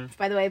well. Mhm.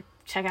 By the way,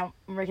 check out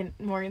Rick and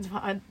Morgan's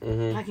pod.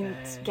 Mhm. Fucking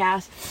Hey.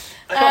 gas.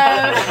 Oh.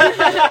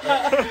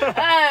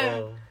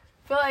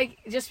 But like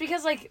just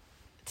because like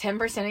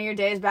 10% of your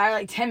day is bad, or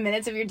like 10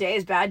 minutes of your day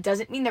is bad,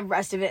 doesn't mean the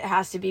rest of it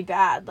has to be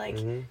bad. Like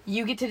Mhm.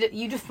 you get to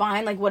you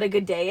define like what a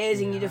good day is,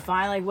 and you Yeah.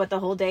 define like what the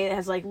whole day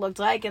has like looked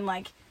like, and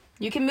like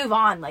you can move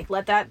on. Like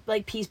let that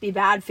like piece be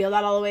bad, feel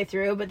that all the way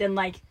through, but then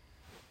like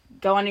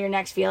go on to your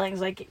next feelings.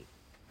 Like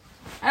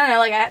I don't know,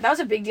 like that was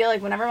a big deal.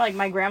 Like whenever like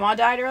my grandma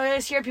died earlier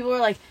this year, people were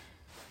like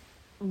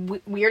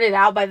weirded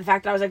out by the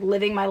fact that I was like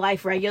living my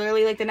life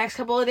regularly like the next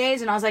couple of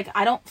days, and I was like,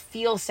 I don't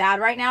feel sad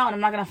right now, and I'm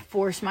not gonna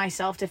force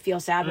myself to feel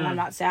sad when I'm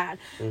not sad.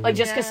 Like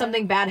just because Yeah.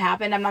 something bad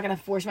happened, I'm not gonna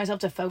force myself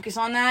to focus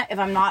on that if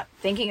I'm not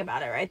thinking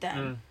about it right then.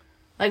 Mm.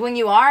 Like when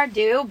you are,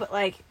 do, but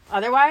like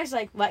otherwise,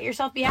 like let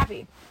yourself be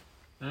happy.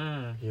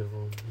 Mm.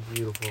 Beautiful,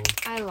 beautiful.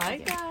 I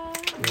like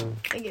that. Yeah.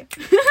 Thank you.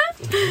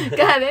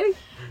 Go ahead, baby.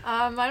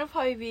 Mine will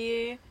probably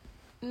be,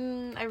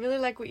 I really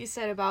like what you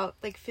said about,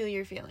 like, feel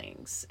your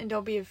feelings and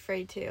don't be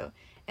afraid to.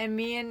 And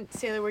me and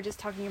Sailor were just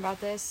talking about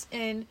this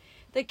in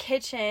the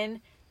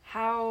kitchen,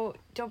 how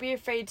don't be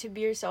afraid to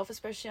be yourself,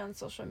 especially on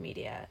social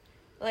media.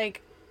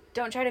 Like,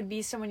 don't try to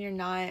be someone you're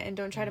not, and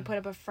don't try to put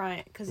up a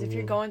front, because if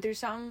you're Mhm. going through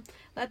something,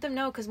 let them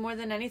know, because more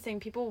than anything,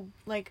 people,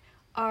 like,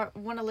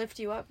 want to lift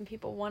you up, and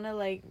people want to,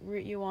 like,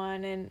 root you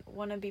on and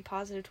want to be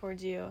positive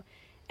towards you.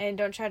 And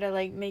don't try to,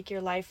 like, make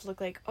your life look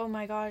like, oh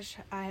my gosh,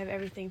 I have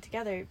everything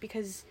together,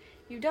 because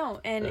you don't.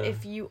 And Yeah.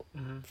 if you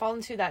Mhm. fall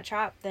into that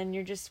trap, then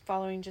you're just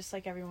following just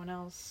like everyone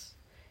else.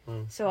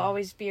 Mm. So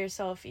always be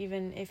yourself,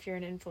 even if you're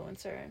an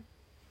influencer.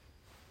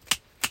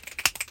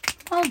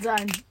 Well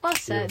done. Well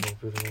said.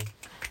 Beautiful, beautiful.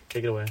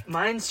 Take it away.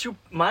 Mine's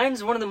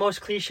one of the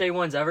most cliche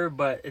ones ever,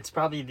 but it's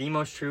probably the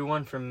most true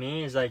one for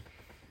me. Is like,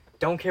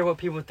 don't care what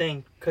people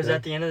think, because Yeah.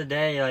 at the end of the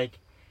day, like,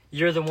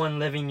 you're the one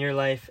living your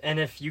life, and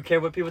if you care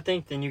what people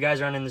think, then you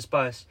guys aren't in this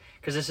bus,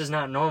 because this is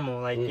not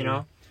normal. Like, you Mhm.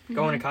 know,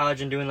 going to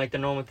college and doing like the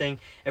normal thing.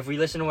 If we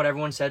listen to what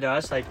everyone said to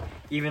us, like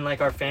even like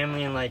our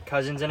family and like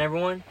cousins and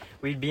everyone,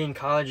 we'd be in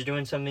college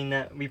doing something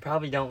that we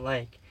probably don't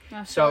like. So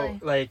Absolutely.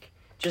 like,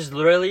 just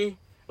literally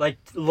like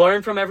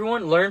learn from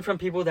everyone, learn from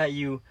people that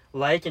you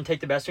like and take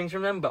the best things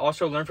from them, but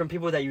also learn from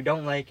people that you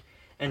don't like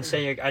and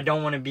say like, I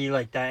don't want to be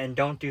like that and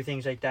don't do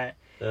things like that.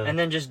 Yeah. And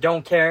then just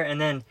don't care. And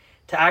then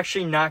to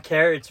actually not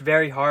care, it's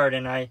very hard,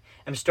 and I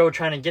am still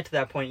trying to get to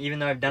that point, even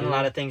though I've done a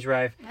lot of things where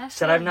I've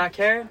said I've not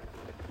cared.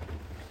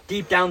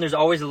 Deep down, there's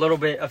always a little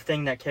bit of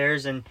thing that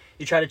cares, and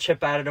you try to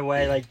chip at it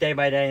away, like day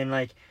by day and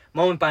like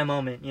moment by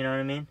moment. You know what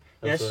I mean?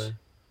 Absolutely.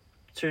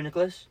 Yes, Sir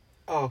Nicholas.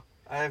 Oh,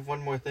 I have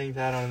one more thing to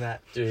add on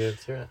that. Dude,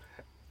 let's hear it.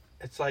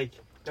 It's like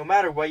no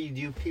matter what you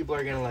do, people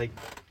are gonna like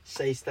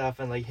say stuff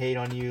and like hate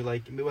on you.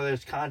 Like whether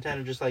it's content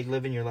or just like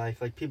living your life,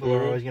 like people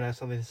are always gonna have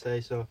something to say.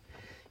 So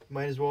you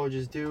might as well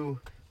just do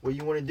what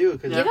you want to do.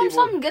 Cause Give them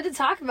something good to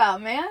talk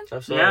about, man.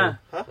 Absolutely. Yeah.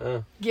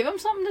 Yeah. Give them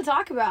something to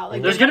talk about.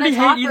 Like There's they're gonna be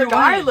talk hate either way.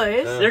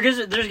 regardless.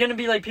 Yeah. There's gonna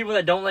be like people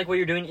that don't like what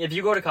you're doing. If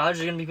you go to college,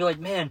 there's gonna be people like,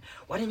 man,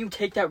 why didn't you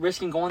take that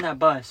risk and go on that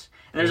bus?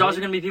 And there's also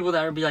gonna be people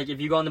that will be like, if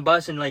you go on the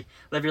bus and like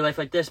live your life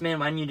like this, man,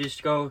 why didn't you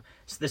just go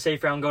the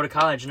safe route and go to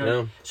college? You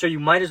know? Yeah. So you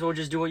might as well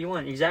just do what you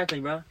want.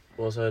 Exactly, bro.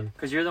 Well said.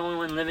 Because you're the only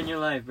one living your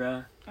life,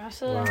 bro.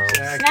 Absolutely. Wow.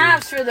 Exactly.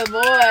 Snaps for the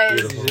boys.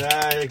 Beautiful.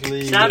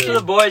 Exactly. Snaps for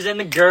the boys and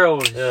the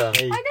girls. Yeah.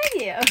 Hey, I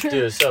thank you.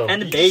 Dude, so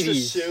And the you just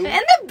babies. assume-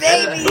 And the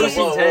baby.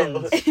 Boosting Whoa, whoa,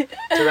 whoa. tens.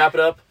 To wrap it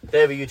up,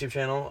 they have a YouTube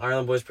channel,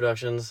 Ireland Boys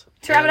Productions.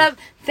 To wrap it up,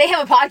 they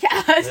have a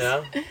podcast.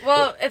 Yeah.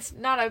 Well, it's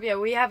not up yet.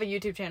 We have a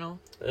YouTube channel.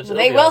 It's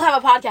They OBS. will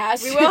have a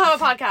podcast. We will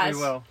have a podcast. We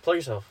will. Plug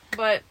yourself.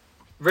 But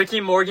Ricky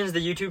Morgan's the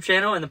YouTube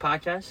channel and the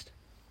podcast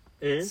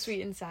is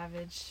Sweet and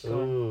Savage.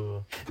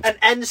 Ooh. And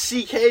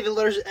NCK, the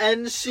letters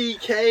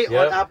NCK on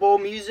Yep. Apple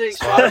Music,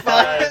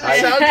 Spotify, Spotify,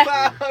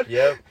 SoundCloud.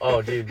 Yep.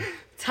 Oh, dude.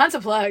 Tons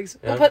of plugs.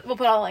 Yeah. We'll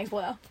put all the links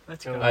below.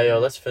 Let's go. Alright, yo,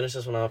 let's finish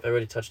this one off.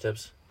 Everybody touch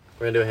tips.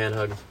 We're gonna do a hand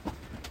hug.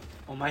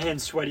 Oh, my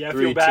hand's sweaty. I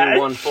 3, feel bad. 2,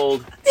 1,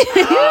 fold.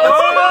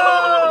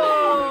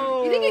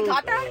 Oh! You think you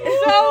caught that?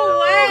 No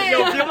way!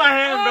 Yo, feel my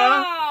hand,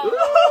 bro.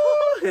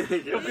 Oh. Yo,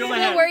 You feel my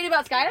get hand. worried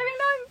about skydiving,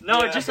 Doug?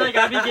 No, Yeah. just like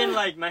I begin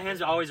like my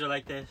hands always are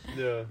like this.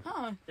 Yeah.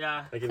 Oh,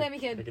 Yeah. I can, Clammy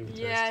kid. I can attest.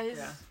 Yeah, his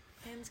Yeah.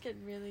 hands get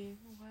really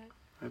wet.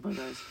 Alright,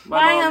 bye, guys.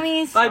 bye, Mom.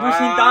 homies. Bye, Brucey.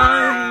 Bye.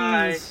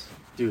 Bye.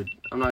 Dude, I'm not